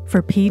Architects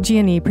for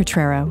PG&E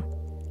Potrero.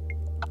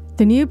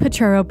 The new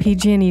Potrero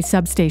PG&E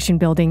substation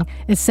building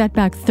is set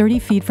back 30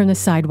 feet from the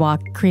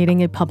sidewalk,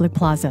 creating a public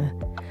plaza.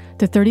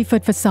 The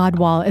 30-foot facade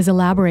wall is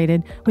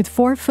elaborated with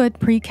 4-foot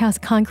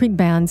precast concrete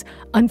bands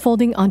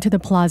unfolding onto the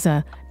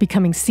plaza,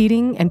 becoming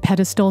seating and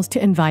pedestals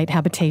to invite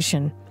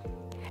habitation.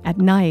 At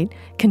night,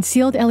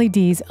 concealed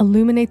LEDs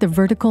illuminate the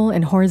vertical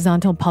and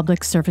horizontal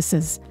public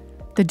surfaces.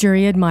 The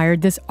jury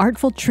admired this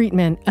artful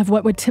treatment of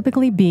what would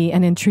typically be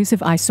an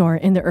intrusive eyesore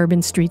in the urban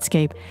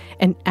streetscape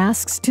and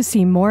asks to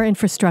see more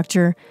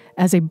infrastructure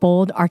as a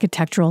bold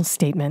architectural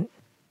statement.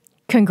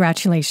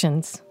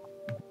 Congratulations.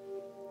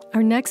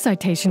 Our next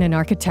citation in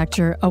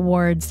architecture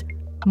awards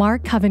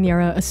Mark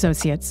Havanera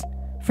Associates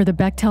for the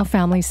Bechtel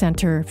Family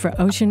Center for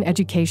Ocean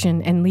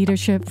Education and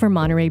Leadership for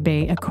Monterey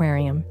Bay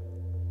Aquarium.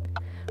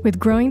 With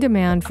growing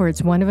demand for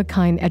its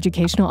one-of-a-kind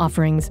educational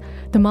offerings,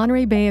 the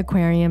Monterey Bay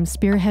Aquarium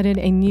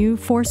spearheaded a new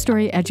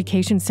 4-story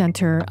education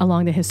center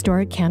along the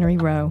historic Cannery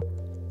Row.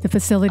 The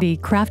facility,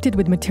 crafted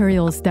with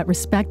materials that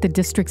respect the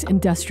district's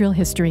industrial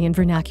history and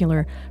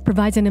vernacular,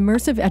 provides an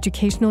immersive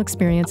educational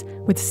experience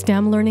with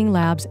STEM learning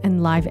labs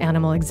and live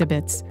animal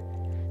exhibits.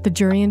 The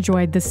jury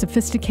enjoyed this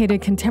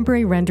sophisticated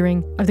contemporary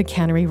rendering of the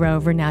Cannery Row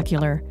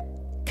vernacular.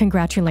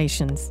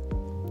 Congratulations.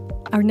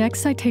 Our next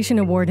citation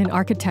award in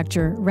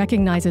architecture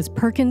recognizes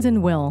Perkins &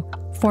 Will,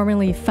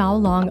 formerly Foul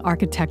Long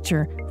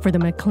Architecture, for the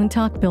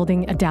McClintock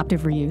Building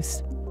Adaptive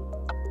Reuse.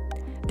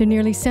 The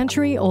nearly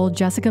century-old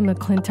Jessica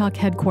McClintock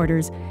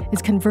headquarters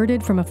is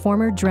converted from a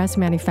former dress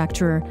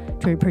manufacturer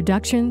to a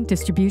production,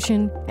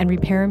 distribution, and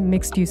repair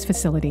mixed-use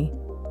facility.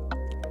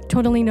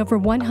 Totaling over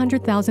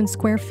 100,000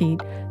 square feet,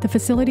 the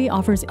facility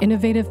offers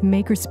innovative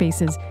maker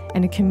spaces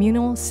and a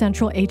communal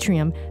central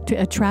atrium to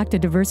attract a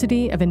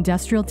diversity of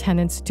industrial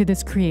tenants to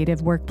this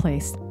creative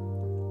workplace.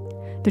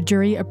 The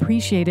jury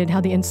appreciated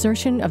how the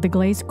insertion of the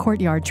glazed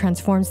courtyard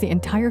transforms the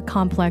entire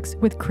complex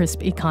with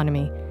crisp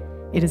economy.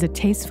 It is a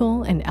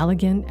tasteful and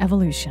elegant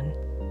evolution.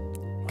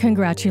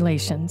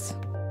 Congratulations.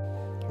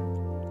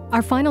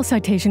 Our final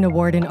citation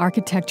award in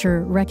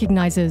architecture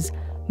recognizes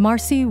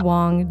Marcy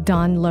Wong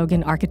Don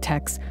Logan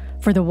Architects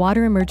for the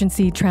Water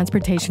Emergency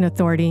Transportation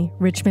Authority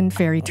Richmond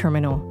Ferry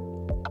Terminal.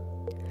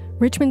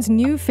 Richmond's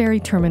new ferry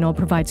terminal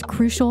provides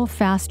crucial,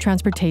 fast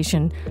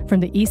transportation from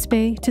the East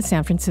Bay to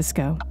San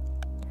Francisco.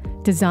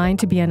 Designed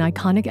to be an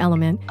iconic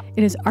element,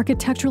 it is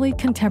architecturally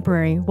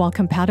contemporary while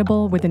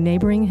compatible with the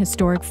neighboring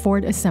historic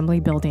Ford Assembly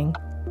building.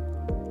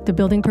 The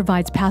building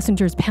provides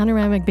passengers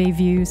panoramic bay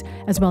views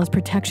as well as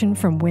protection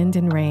from wind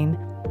and rain.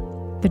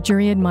 The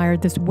jury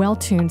admired this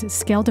well-tuned,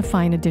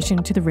 scale-defying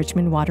addition to the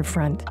Richmond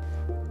waterfront.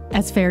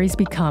 As ferries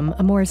become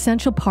a more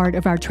essential part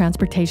of our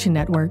transportation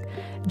network,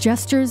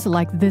 gestures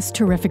like this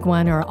terrific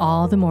one are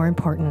all the more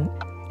important.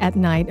 At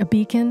night, a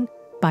beacon,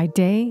 by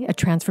day, a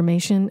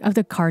transformation of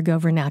the cargo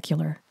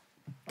vernacular.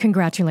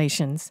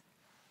 Congratulations.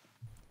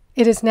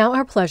 It is now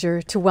our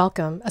pleasure to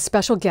welcome a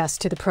special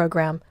guest to the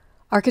program,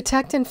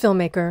 architect and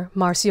filmmaker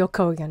Marcio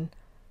Kogan.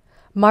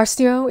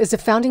 Marcio is the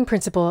founding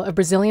principal of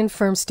Brazilian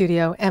film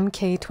studio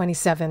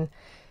MK27.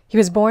 He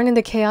was born in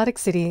the chaotic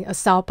city of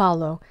São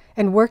Paulo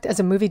and worked as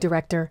a movie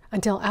director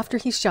until after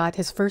he shot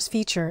his first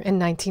feature in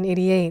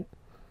 1988.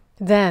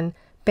 Then,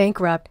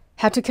 bankrupt,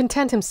 had to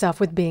content himself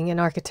with being an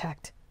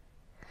architect.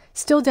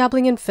 Still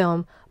dabbling in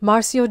film,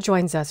 Marcio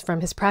joins us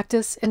from his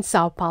practice in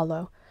São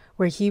Paulo,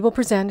 where he will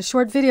present a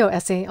short video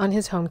essay on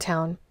his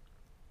hometown.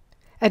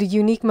 At a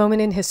unique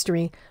moment in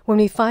history, when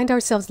we find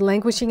ourselves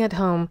languishing at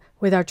home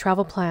with our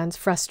travel plans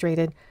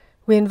frustrated,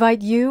 we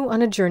invite you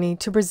on a journey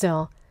to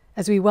Brazil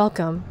as we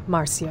welcome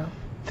Marcio.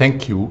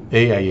 Thank you,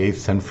 AIA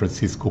San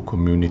Francisco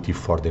community,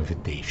 for the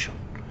invitation.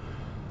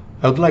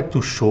 I would like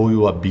to show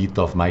you a bit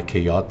of my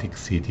chaotic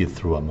city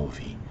through a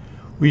movie,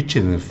 which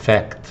is in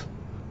fact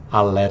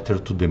a letter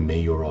to the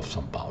mayor of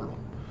São Paulo.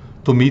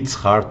 To me, it's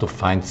hard to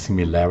find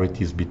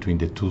similarities between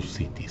the two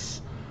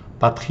cities,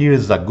 but here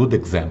is a good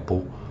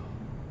example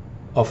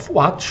of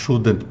what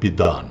shouldn't be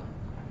done.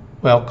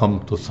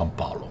 Welcome to São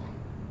Paulo.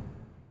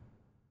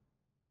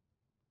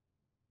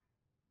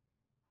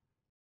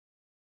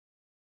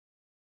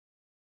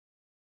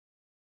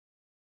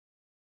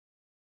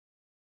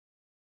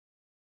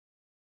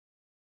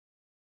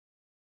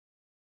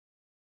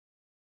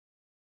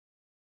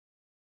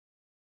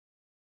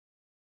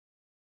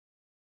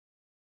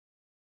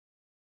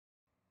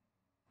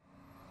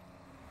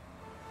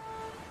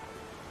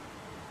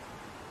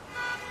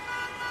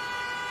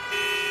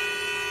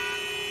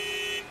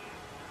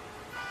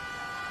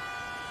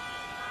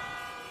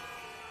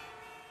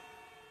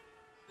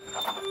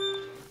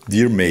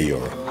 Dear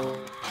Mayor,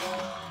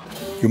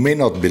 you may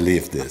not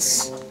believe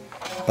this,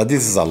 but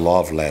this is a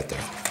love letter.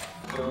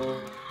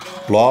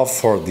 Love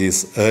for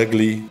this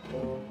ugly,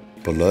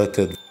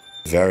 polluted,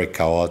 very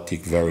chaotic,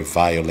 very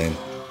violent,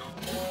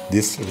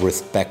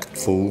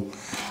 disrespectful,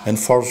 and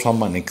for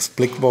some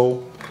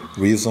unexplicable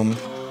reason,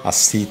 a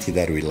city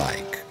that we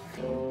like.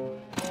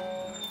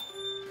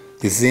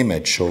 This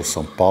image shows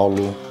São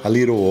Paulo a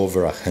little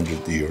over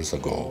 100 years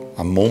ago,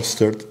 a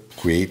monster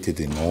created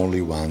in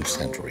only 1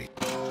 century.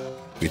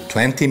 With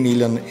 20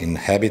 million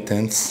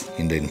inhabitants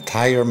in the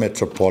entire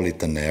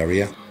metropolitan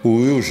area,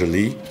 who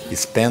usually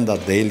spend a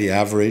daily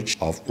average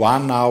of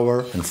 1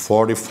 hour and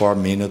 44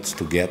 minutes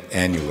to get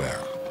anywhere,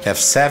 have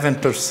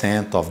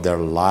 7% of their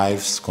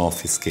lives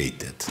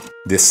confiscated.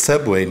 The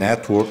subway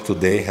network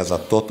today has a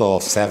total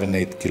of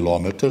 78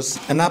 kilometers,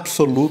 an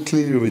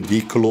absolutely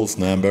ridiculous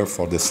number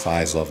for the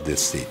size of the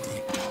city.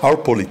 Our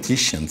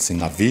politicians,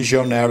 in a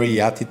visionary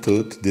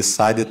attitude,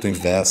 decided to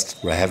invest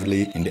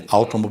heavily in the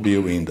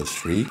automobile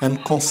industry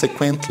and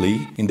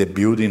consequently in the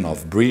building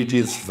of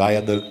bridges,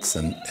 viaducts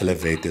and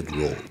elevated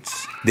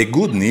roads. The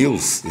good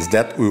news is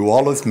that we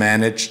always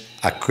manage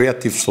a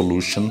creative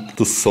solution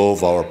to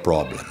solve our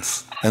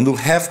problems. And we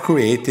have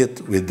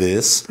created with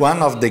this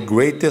one of the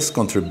greatest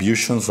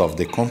contributions of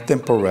the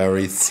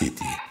contemporary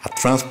city, a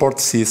transport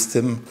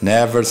system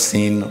never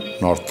seen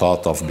nor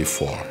thought of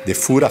before, the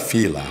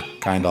fura-fila,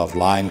 kind of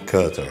line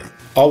cutter.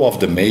 All of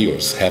the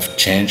mayors have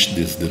changed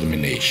this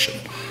denomination,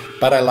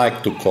 but I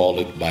like to call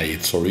it by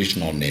its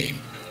original name,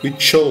 which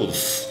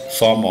shows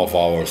some of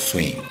our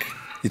swing.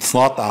 It's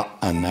not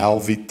an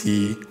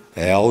LVT,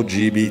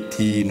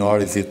 LGBT, nor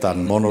is it a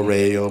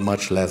monorail,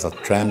 much less a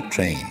tram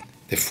train.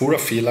 The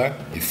fura-fila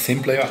is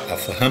simply a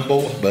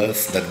humble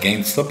bus that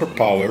gains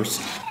superpowers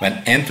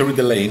when entering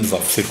the lanes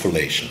of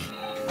circulation.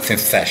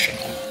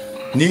 Sensational.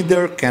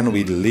 Neither can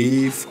we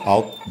leave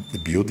out the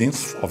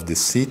buildings of the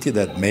city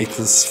that makes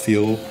us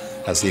feel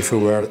as if we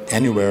were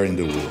anywhere in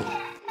the world.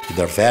 With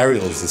their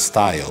various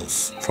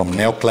styles, from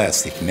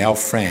neoclassic,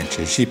 neo-French,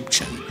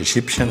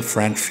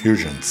 Egyptian-French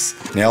fusions,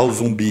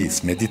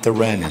 neo-zumbis,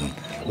 Mediterranean,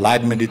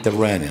 light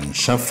Mediterranean,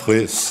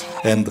 chanfreuse,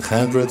 and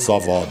hundreds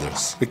of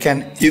others. We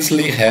can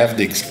easily have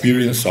the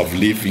experience of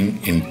living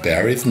in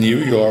Paris, New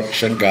York,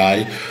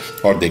 Shanghai,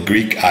 or the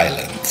Greek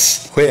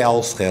islands. Who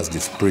else has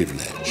this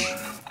privilege?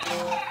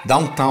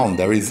 Downtown,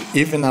 there is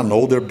even an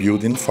older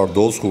building for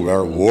those who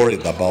were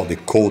worried about the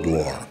Cold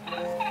War,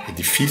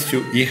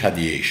 Edifício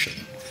Irradiation.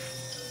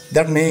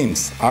 Their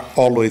names are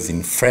always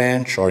in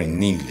French or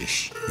in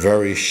English,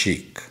 very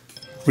chic.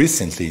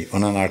 Recently,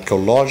 on an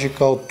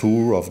archaeological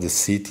tour of the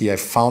city, I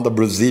found a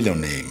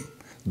Brazilian name,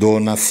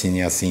 Dona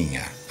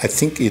Sinhazinha. I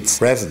think its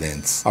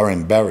residents are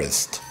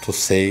embarrassed to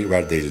say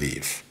where they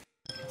live.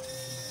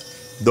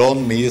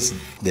 Don't miss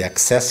the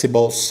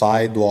accessible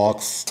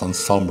sidewalks on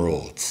some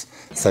roads,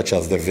 such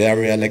as the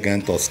very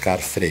elegant Oscar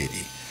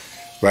Freire,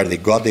 where they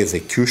got the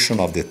execution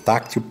of the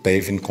tactile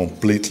paving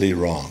completely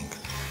wrong.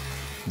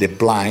 The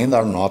blind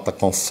are not a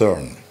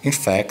concern. In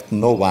fact,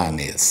 no one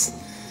is.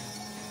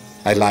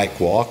 I like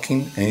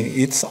walking, and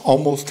it's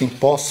almost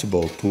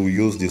impossible to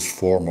use this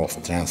form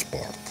of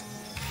transport.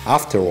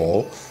 After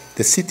all,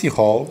 the City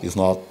Hall is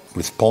not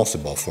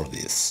responsible for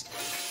this.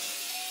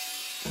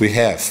 We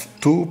have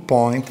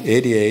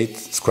 2.88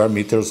 square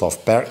meters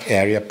of per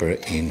area per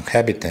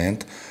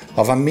inhabitant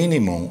of a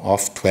minimum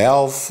of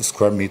 12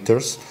 square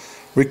meters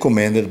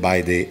recommended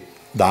by the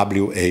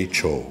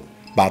WHO.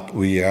 But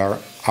we are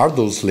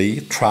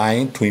arduously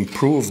trying to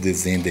improve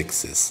these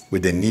indexes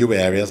with the new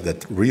areas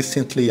that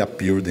recently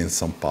appeared in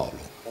São Paulo,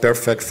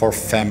 perfect for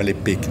family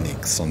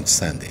picnics on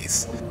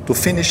Sundays. To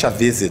finish a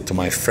visit to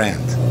my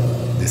friend,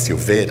 the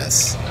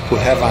Silveiras, who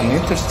have an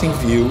interesting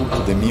view to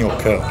the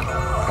Minhocão,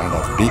 kind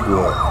of big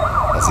wall,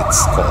 as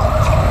it's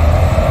called,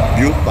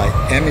 built by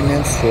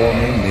eminent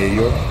former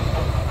mayor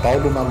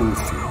Paulo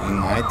Maluf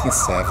in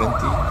 1970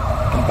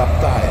 and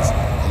baptized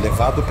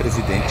Elevado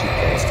Presidente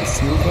Costa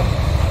Silva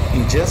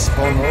in just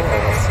honor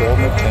of a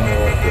former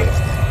general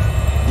president.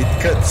 It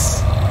cuts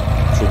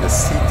through the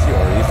city,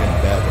 or even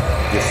better,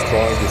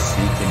 destroys the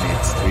city in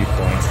its 3.4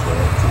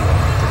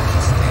 kilometers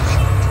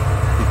extension.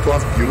 It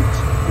was built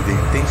with the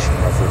intention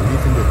of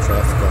relieving the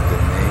traffic of the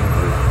main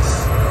routes,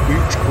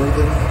 which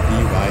couldn't be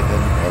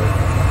widened or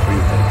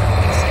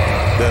revitalized.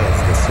 Thus,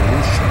 the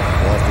solution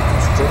was the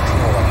construction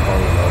of a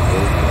parallel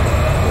roadway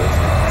across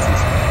the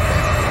existing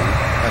pathway,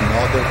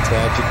 another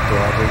tragic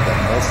problem that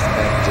must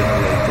have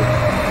generated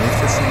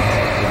magnificent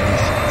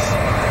emissions.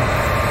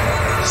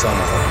 Son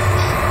of a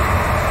bitch.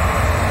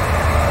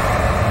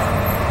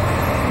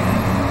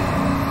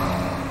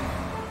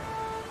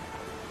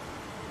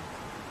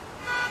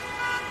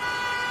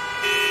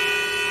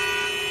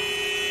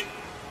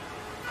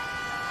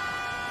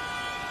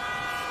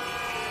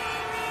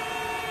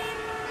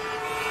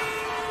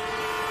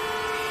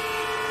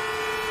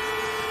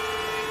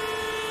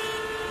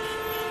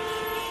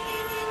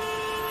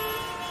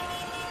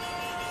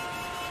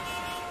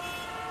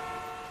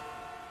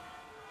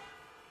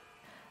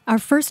 Our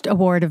first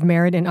award of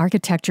merit in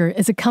architecture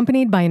is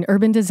accompanied by an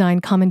urban design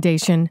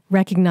commendation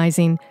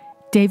recognizing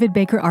David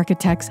Baker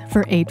Architects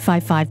for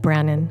 855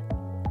 Brannan.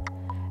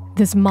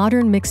 This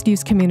modern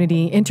mixed-use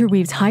community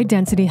interweaves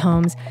high-density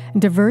homes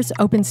and diverse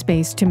open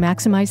space to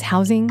maximize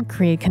housing,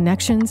 create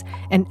connections,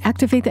 and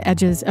activate the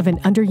edges of an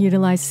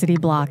underutilized city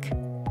block.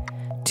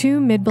 2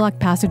 mid-block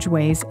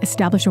passageways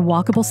establish a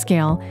walkable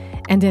scale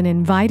and an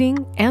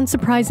inviting and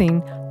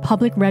surprising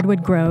public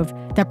redwood grove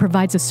that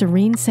provides a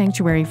serene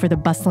sanctuary for the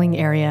bustling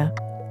area.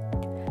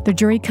 The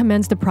jury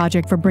commends the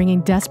project for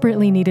bringing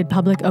desperately needed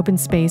public open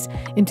space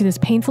into this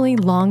painfully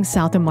long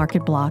south of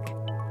Market Block.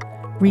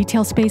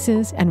 Retail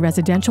spaces and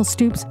residential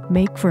stoops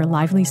make for a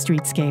lively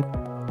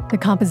streetscape. The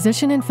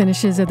composition and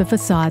finishes of the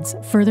facades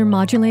further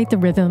modulate the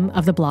rhythm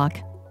of the block.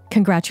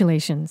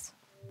 Congratulations.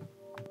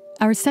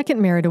 Our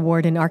second merit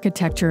award in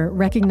architecture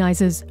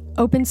recognizes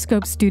Open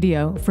Scope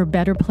Studio for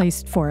Better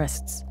Placed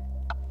Forests.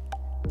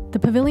 The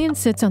pavilion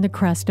sits on the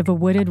crest of a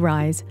wooded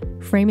rise,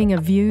 framing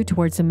a view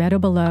towards the meadow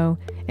below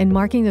and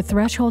marking the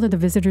threshold of the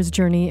visitor's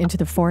journey into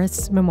the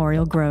forest's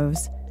memorial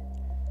groves.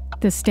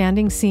 The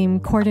standing seam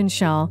cordon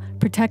shell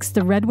protects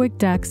the redwood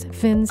decks,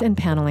 fins, and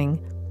paneling.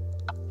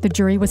 The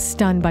jury was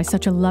stunned by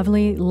such a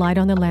lovely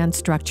light-on-the-land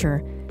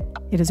structure.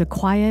 It is a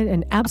quiet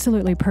and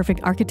absolutely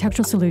perfect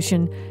architectural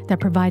solution that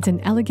provides an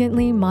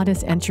elegantly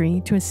modest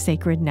entry to a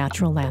sacred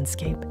natural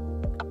landscape.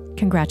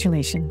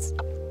 Congratulations.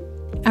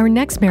 Our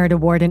next merit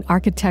award in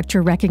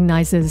architecture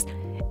recognizes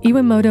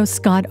Iwamoto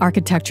Scott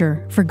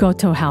Architecture for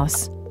Goto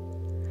House.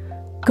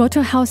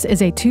 Goto House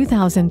is a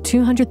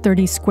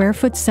 2,230 square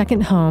foot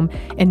second home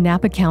in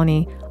Napa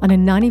County on a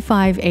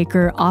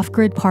 95-acre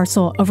off-grid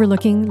parcel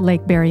overlooking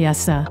Lake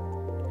Berryessa.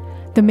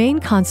 The main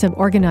concept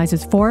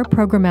organizes 4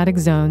 programmatic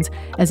zones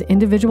as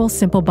individual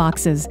simple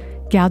boxes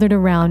gathered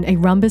around a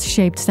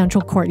rhombus-shaped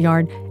central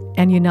courtyard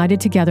and united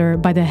together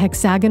by the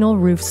hexagonal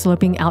roof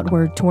sloping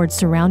outward towards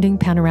surrounding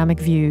panoramic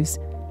views.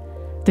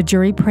 The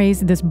jury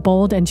praised this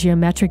bold and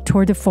geometric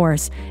tour de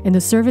force in the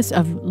service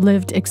of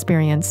lived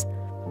experience.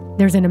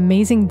 There's an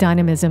amazing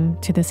dynamism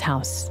to this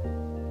house.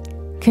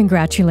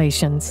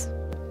 Congratulations.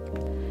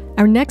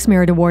 Our next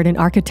merit award in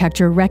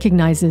architecture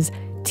recognizes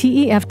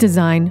TEF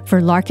Design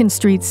for Larkin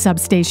Street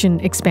Substation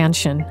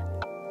Expansion.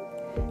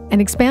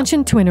 An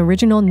expansion to an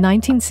original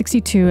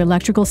 1962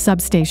 electrical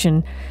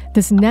substation,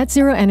 this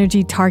net-zero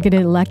energy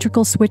targeted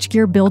electrical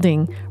switchgear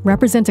building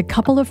represents a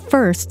couple of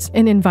firsts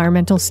in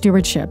environmental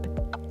stewardship.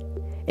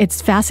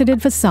 Its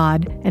faceted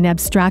facade, an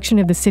abstraction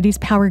of the city's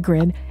power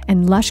grid,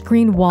 and lush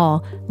green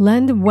wall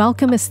lend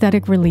welcome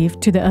aesthetic relief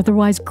to the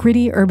otherwise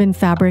gritty urban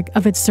fabric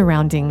of its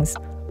surroundings.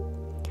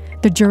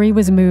 The jury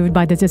was moved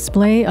by the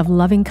display of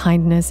loving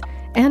kindness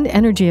and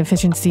energy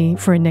efficiency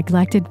for a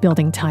neglected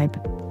building type.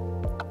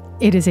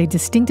 It is a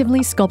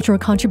distinctively sculptural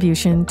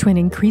contribution to an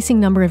increasing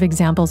number of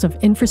examples of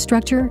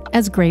infrastructure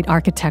as great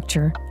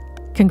architecture.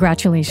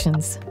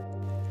 Congratulations.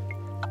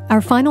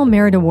 Our final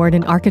merit award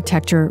in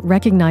architecture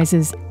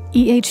recognizes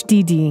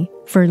EHDD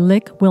for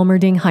Lick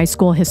Wilmerding High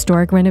School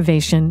Historic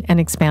Renovation and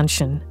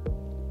Expansion.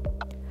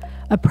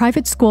 A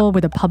private school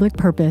with a public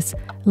purpose,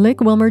 Lick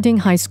Wilmerding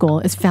High School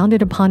is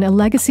founded upon a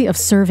legacy of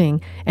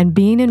serving and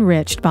being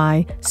enriched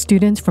by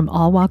students from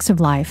all walks of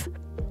life.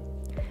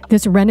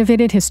 This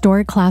renovated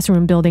historic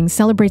classroom building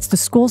celebrates the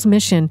school's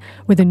mission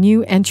with a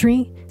new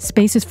entry,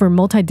 spaces for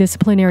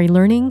multidisciplinary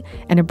learning,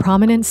 and a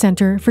prominent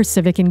center for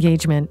civic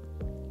engagement.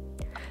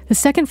 The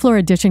second floor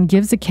addition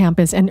gives the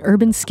campus an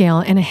urban scale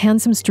and a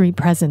handsome street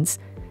presence.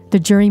 The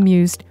jury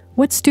mused,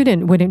 what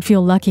student wouldn't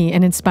feel lucky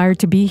and inspired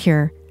to be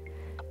here?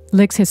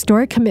 Lick's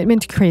historic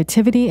commitment to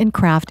creativity and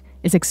craft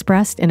is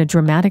expressed in a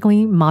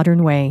dramatically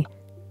modern way.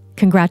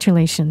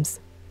 Congratulations.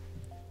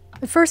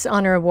 The first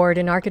honor award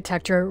in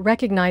architecture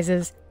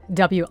recognizes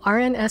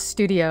WRNS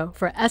Studio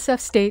for SF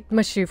State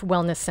Mashuf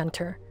Wellness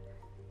Center.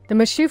 The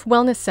Mashuf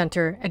Wellness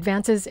Center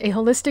advances a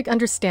holistic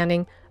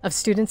understanding of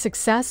student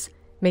success,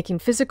 making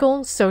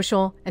physical,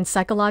 social, and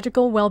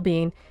psychological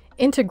well-being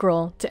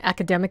integral to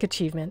academic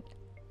achievement.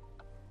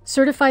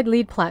 Certified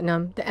LEED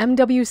Platinum, the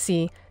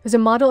MWC, is a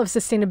model of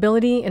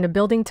sustainability in a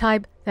building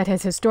type that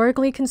has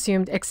historically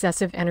consumed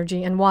excessive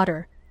energy and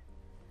water.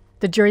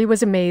 The jury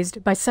was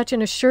amazed by such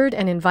an assured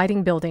and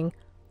inviting building,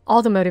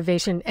 all the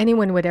motivation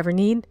anyone would ever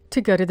need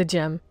to go to the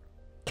gym.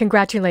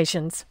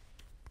 Congratulations.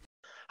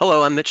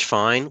 Hello, I'm Mitch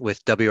Fine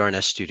with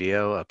WRNS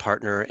Studio, a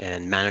partner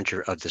and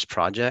manager of this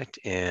project.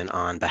 And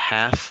on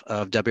behalf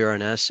of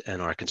WRNS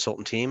and our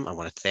consultant team, I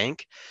want to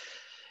thank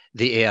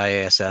the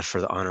AIASF for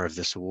the honor of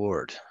this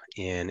award.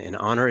 And an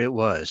honor it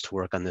was to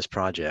work on this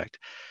project.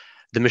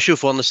 The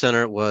Mashuf Wellness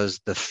Center was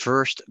the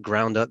first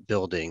ground-up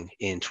building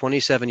in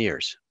 27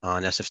 years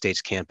on SF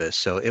State's campus,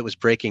 so it was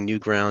breaking new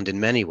ground in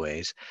many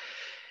ways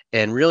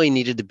and really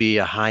needed to be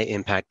a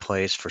high-impact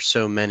place for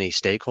so many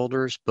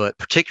stakeholders, but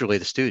particularly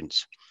the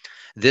students.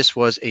 This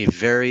was a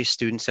very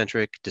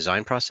student-centric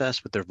design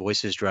process with their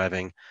voices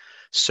driving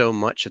so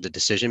much of the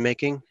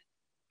decision-making.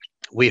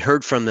 We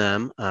heard from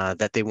them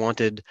that they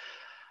wanted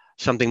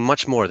something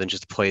much more than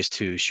just a place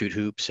to shoot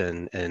hoops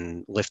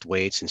and lift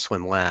weights and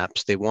swim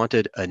laps. They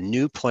wanted a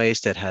new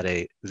place that had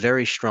a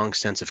very strong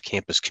sense of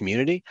campus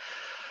community,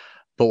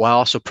 but while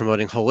also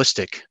promoting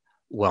holistic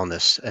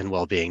wellness and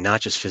well-being,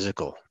 not just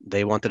physical.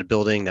 They wanted a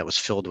building that was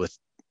filled with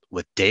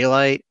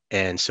daylight,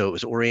 and so it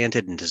was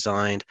oriented and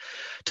designed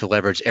to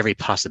leverage every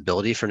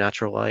possibility for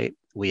natural light.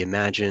 We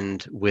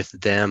imagined with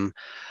them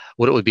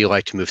what it would be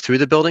like to move through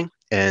the building,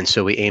 and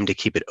so we aimed to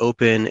keep it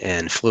open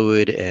and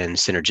fluid and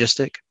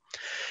synergistic.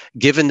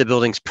 Given the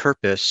building's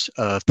purpose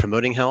of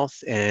promoting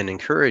health and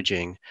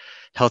encouraging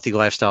healthy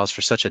lifestyles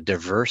for such a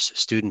diverse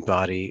student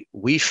body,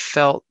 we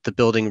felt the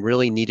building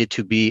really needed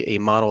to be a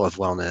model of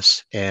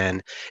wellness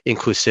and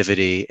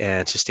inclusivity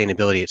and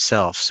sustainability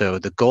itself. So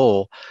the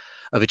goal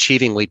of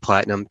achieving LEED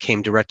Platinum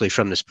came directly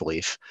from this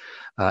belief,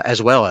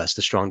 as well as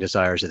the strong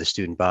desires of the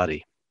student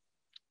body.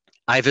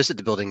 I visit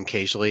the building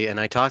occasionally and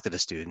I talk to the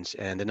students,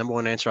 and the number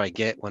one answer I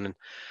get when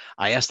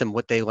I ask them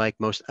what they like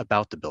most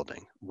about the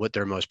building, what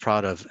they're most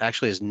proud of,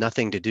 actually has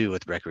nothing to do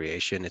with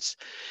recreation. It's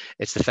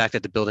the fact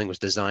that the building was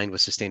designed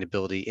with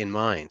sustainability in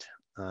mind.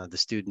 The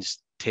students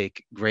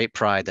take great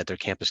pride that their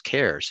campus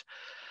cares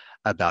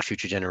about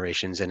future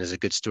generations and is a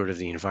good steward of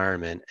the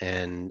environment.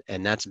 And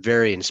that's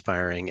very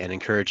inspiring and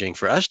encouraging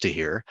for us to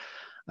hear,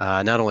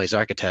 not only as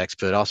architects,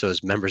 but also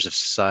as members of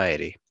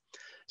society.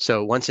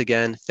 So once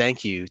again,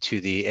 thank you to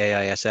the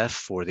AIASF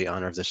for the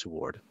honor of this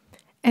award.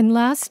 And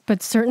last,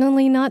 but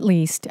certainly not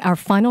least, our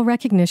final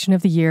recognition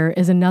of the year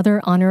is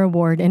another honor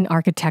award in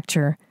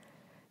architecture.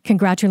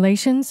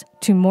 Congratulations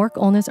to Mork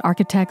Olness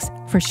Architects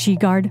for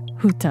Skigard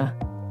Huta.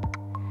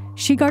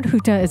 Skigard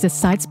Huta is a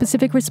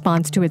site-specific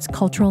response to its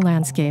cultural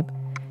landscape.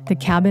 The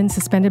cabin,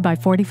 suspended by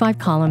 45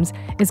 columns,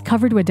 is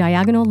covered with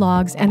diagonal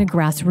logs and a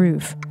grass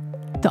roof.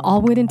 The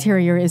all-wood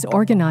interior is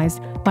organized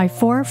by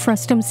 4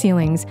 frustum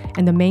ceilings,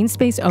 and the main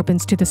space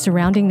opens to the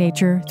surrounding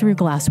nature through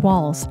glass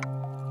walls.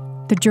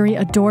 The jury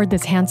adored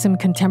this handsome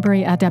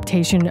contemporary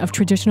adaptation of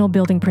traditional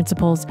building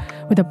principles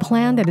with a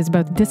plan that is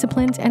both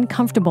disciplined and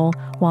comfortable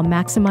while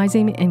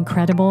maximizing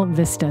incredible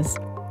vistas.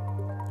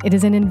 It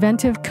is an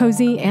inventive,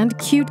 cozy, and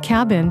cute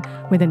cabin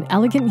with an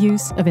elegant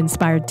use of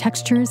inspired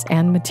textures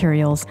and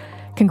materials.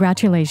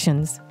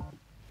 Congratulations.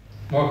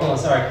 Mork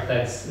Olness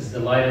Architects is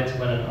delighted to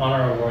win an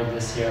honor award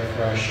this year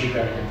for our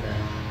Skigard Huta.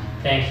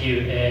 Thank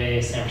you,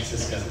 AIA San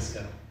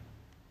Francisco.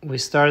 We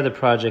started the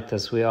project,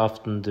 as we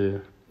often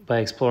do, by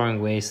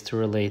exploring ways to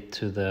relate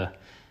to the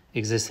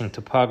existing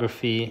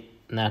topography,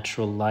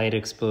 natural light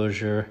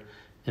exposure,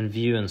 and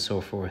view, and so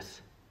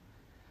forth.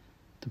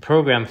 The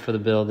program for the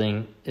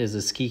building is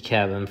a ski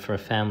cabin for a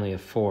family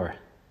of 4.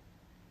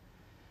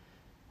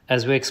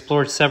 As we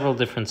explored several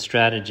different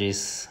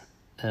strategies,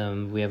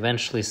 we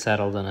eventually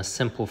settled on a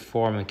simple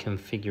form and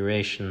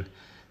configuration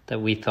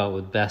that we thought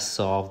would best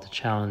solve the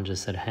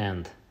challenges at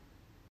hand.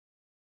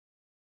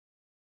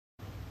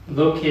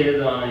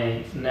 Located on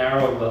a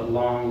narrow but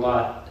long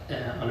lot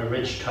on a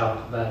ridge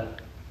top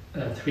about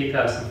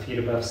 3,000 feet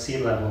above sea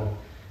level,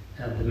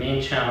 the main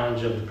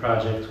challenge of the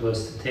project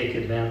was to take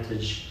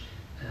advantage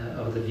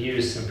of the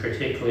views, and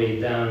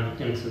particularly down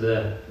into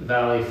the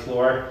valley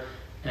floor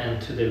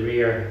and to the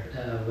rear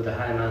with the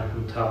high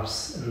mountain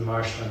tops and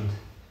marshland.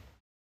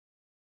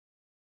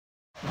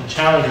 The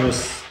challenge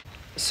was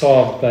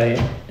solved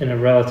in a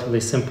relatively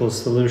simple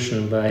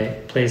solution by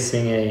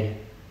placing a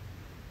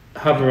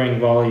hovering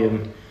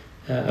volume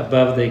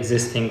above the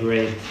existing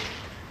grade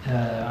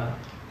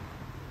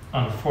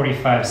on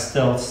 45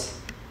 stilts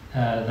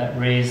that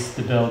raise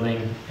the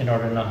building in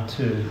order not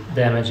to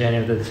damage any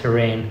of the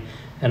terrain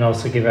and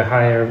also give a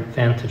higher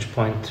vantage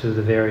point to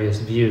the various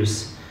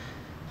views.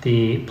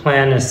 The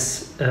plan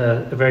is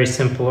a very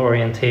simple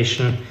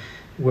orientation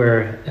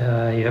where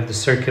you have the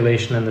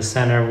circulation in the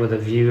center with a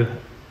view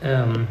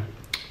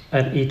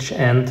at each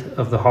end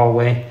of the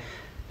hallway,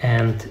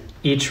 and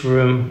each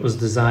room was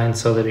designed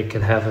so that it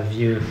could have a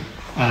view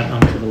out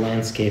onto the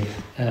landscape.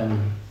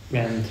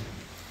 And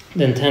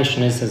the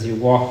intention is, as you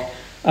walk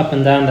up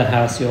and down the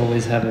house, you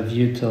always have a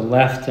view to the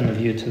left and a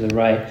view to the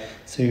right,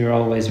 so you're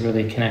always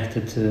really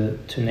connected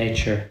to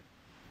nature.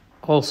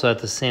 Also, at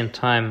the same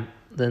time,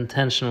 the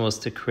intention was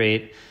to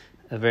create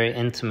a very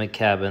intimate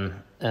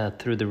cabin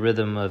through the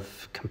rhythm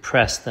of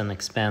compressed and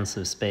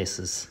expansive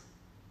spaces.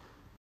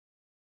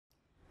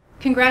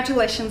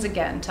 Congratulations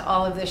again to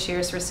all of this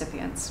year's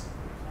recipients.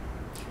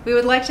 We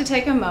would like to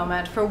take a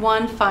moment for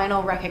one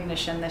final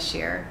recognition this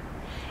year.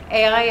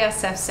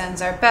 AIASF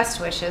sends our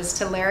best wishes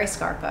to Larry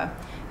Scarpa,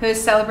 who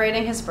is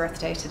celebrating his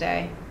birthday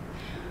today.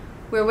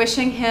 We're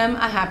wishing him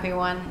a happy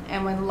one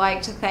and would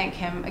like to thank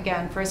him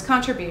again for his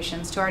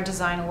contributions to our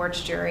Design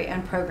Awards jury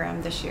and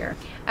program this year.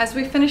 As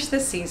we finish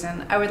this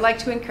season, I would like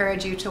to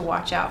encourage you to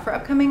watch out for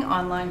upcoming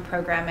online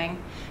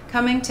programming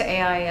coming to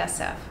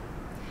AIASF.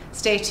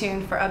 Stay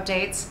tuned for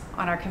updates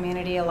on our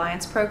Community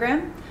Alliance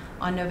program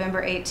on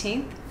November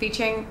 18th,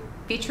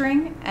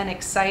 featuring an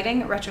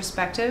exciting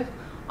retrospective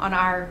on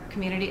our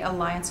Community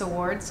Alliance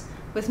Awards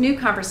with new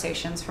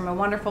conversations from a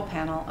wonderful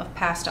panel of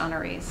past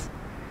honorees.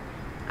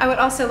 I would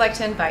also like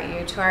to invite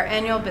you to our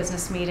annual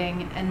business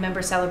meeting and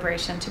member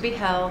celebration to be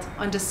held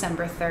on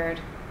December 3rd.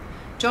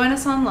 Join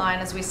us online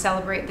as we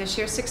celebrate this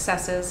year's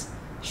successes,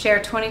 share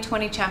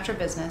 2020 chapter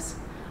business,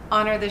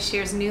 honor this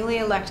year's newly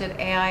elected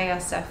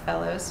AIASF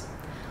Fellows,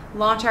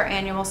 launch our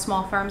annual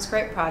Small Firms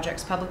Great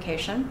Projects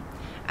publication,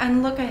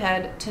 and look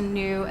ahead to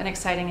new and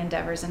exciting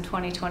endeavors in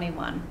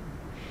 2021.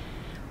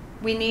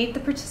 We need the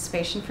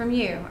participation from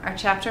you, our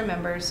chapter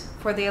members,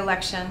 for the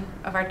election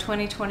of our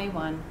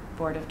 2021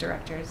 Board of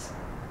Directors.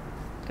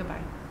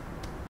 Goodbye.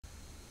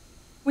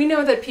 We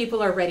know that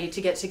people are ready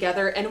to get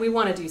together, and we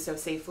want to do so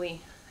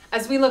safely.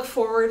 As we look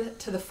forward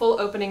to the full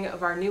opening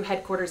of our new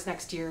headquarters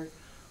next year,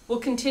 we'll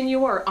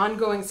continue our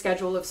ongoing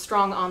schedule of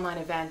strong online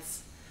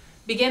events,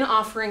 begin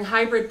offering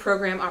hybrid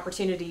program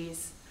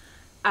opportunities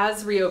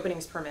as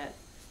reopenings permit,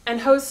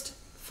 and host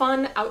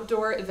fun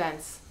outdoor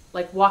events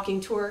like walking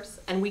tours,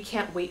 and we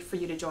can't wait for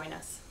you to join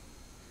us.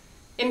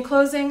 In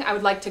closing, I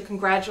would like to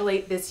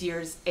congratulate this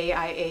year's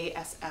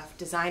AIASF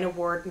Design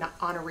Award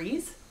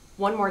honorees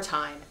one more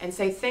time and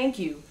say thank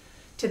you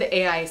to the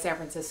AIA San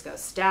Francisco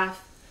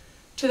staff,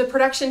 to the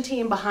production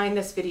team behind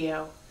this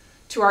video,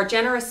 to our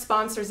generous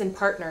sponsors and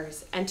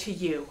partners, and to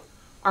you,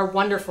 our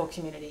wonderful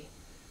community.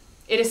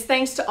 It is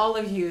thanks to all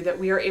of you that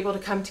we are able to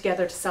come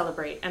together to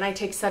celebrate, and I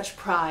take such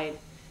pride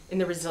in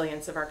the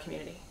resilience of our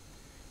community.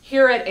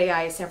 Here at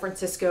AIA San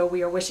Francisco,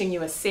 we are wishing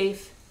you a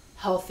safe,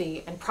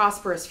 healthy, and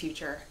prosperous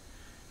future,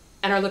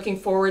 and are looking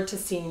forward to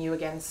seeing you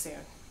again soon.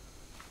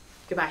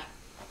 Goodbye.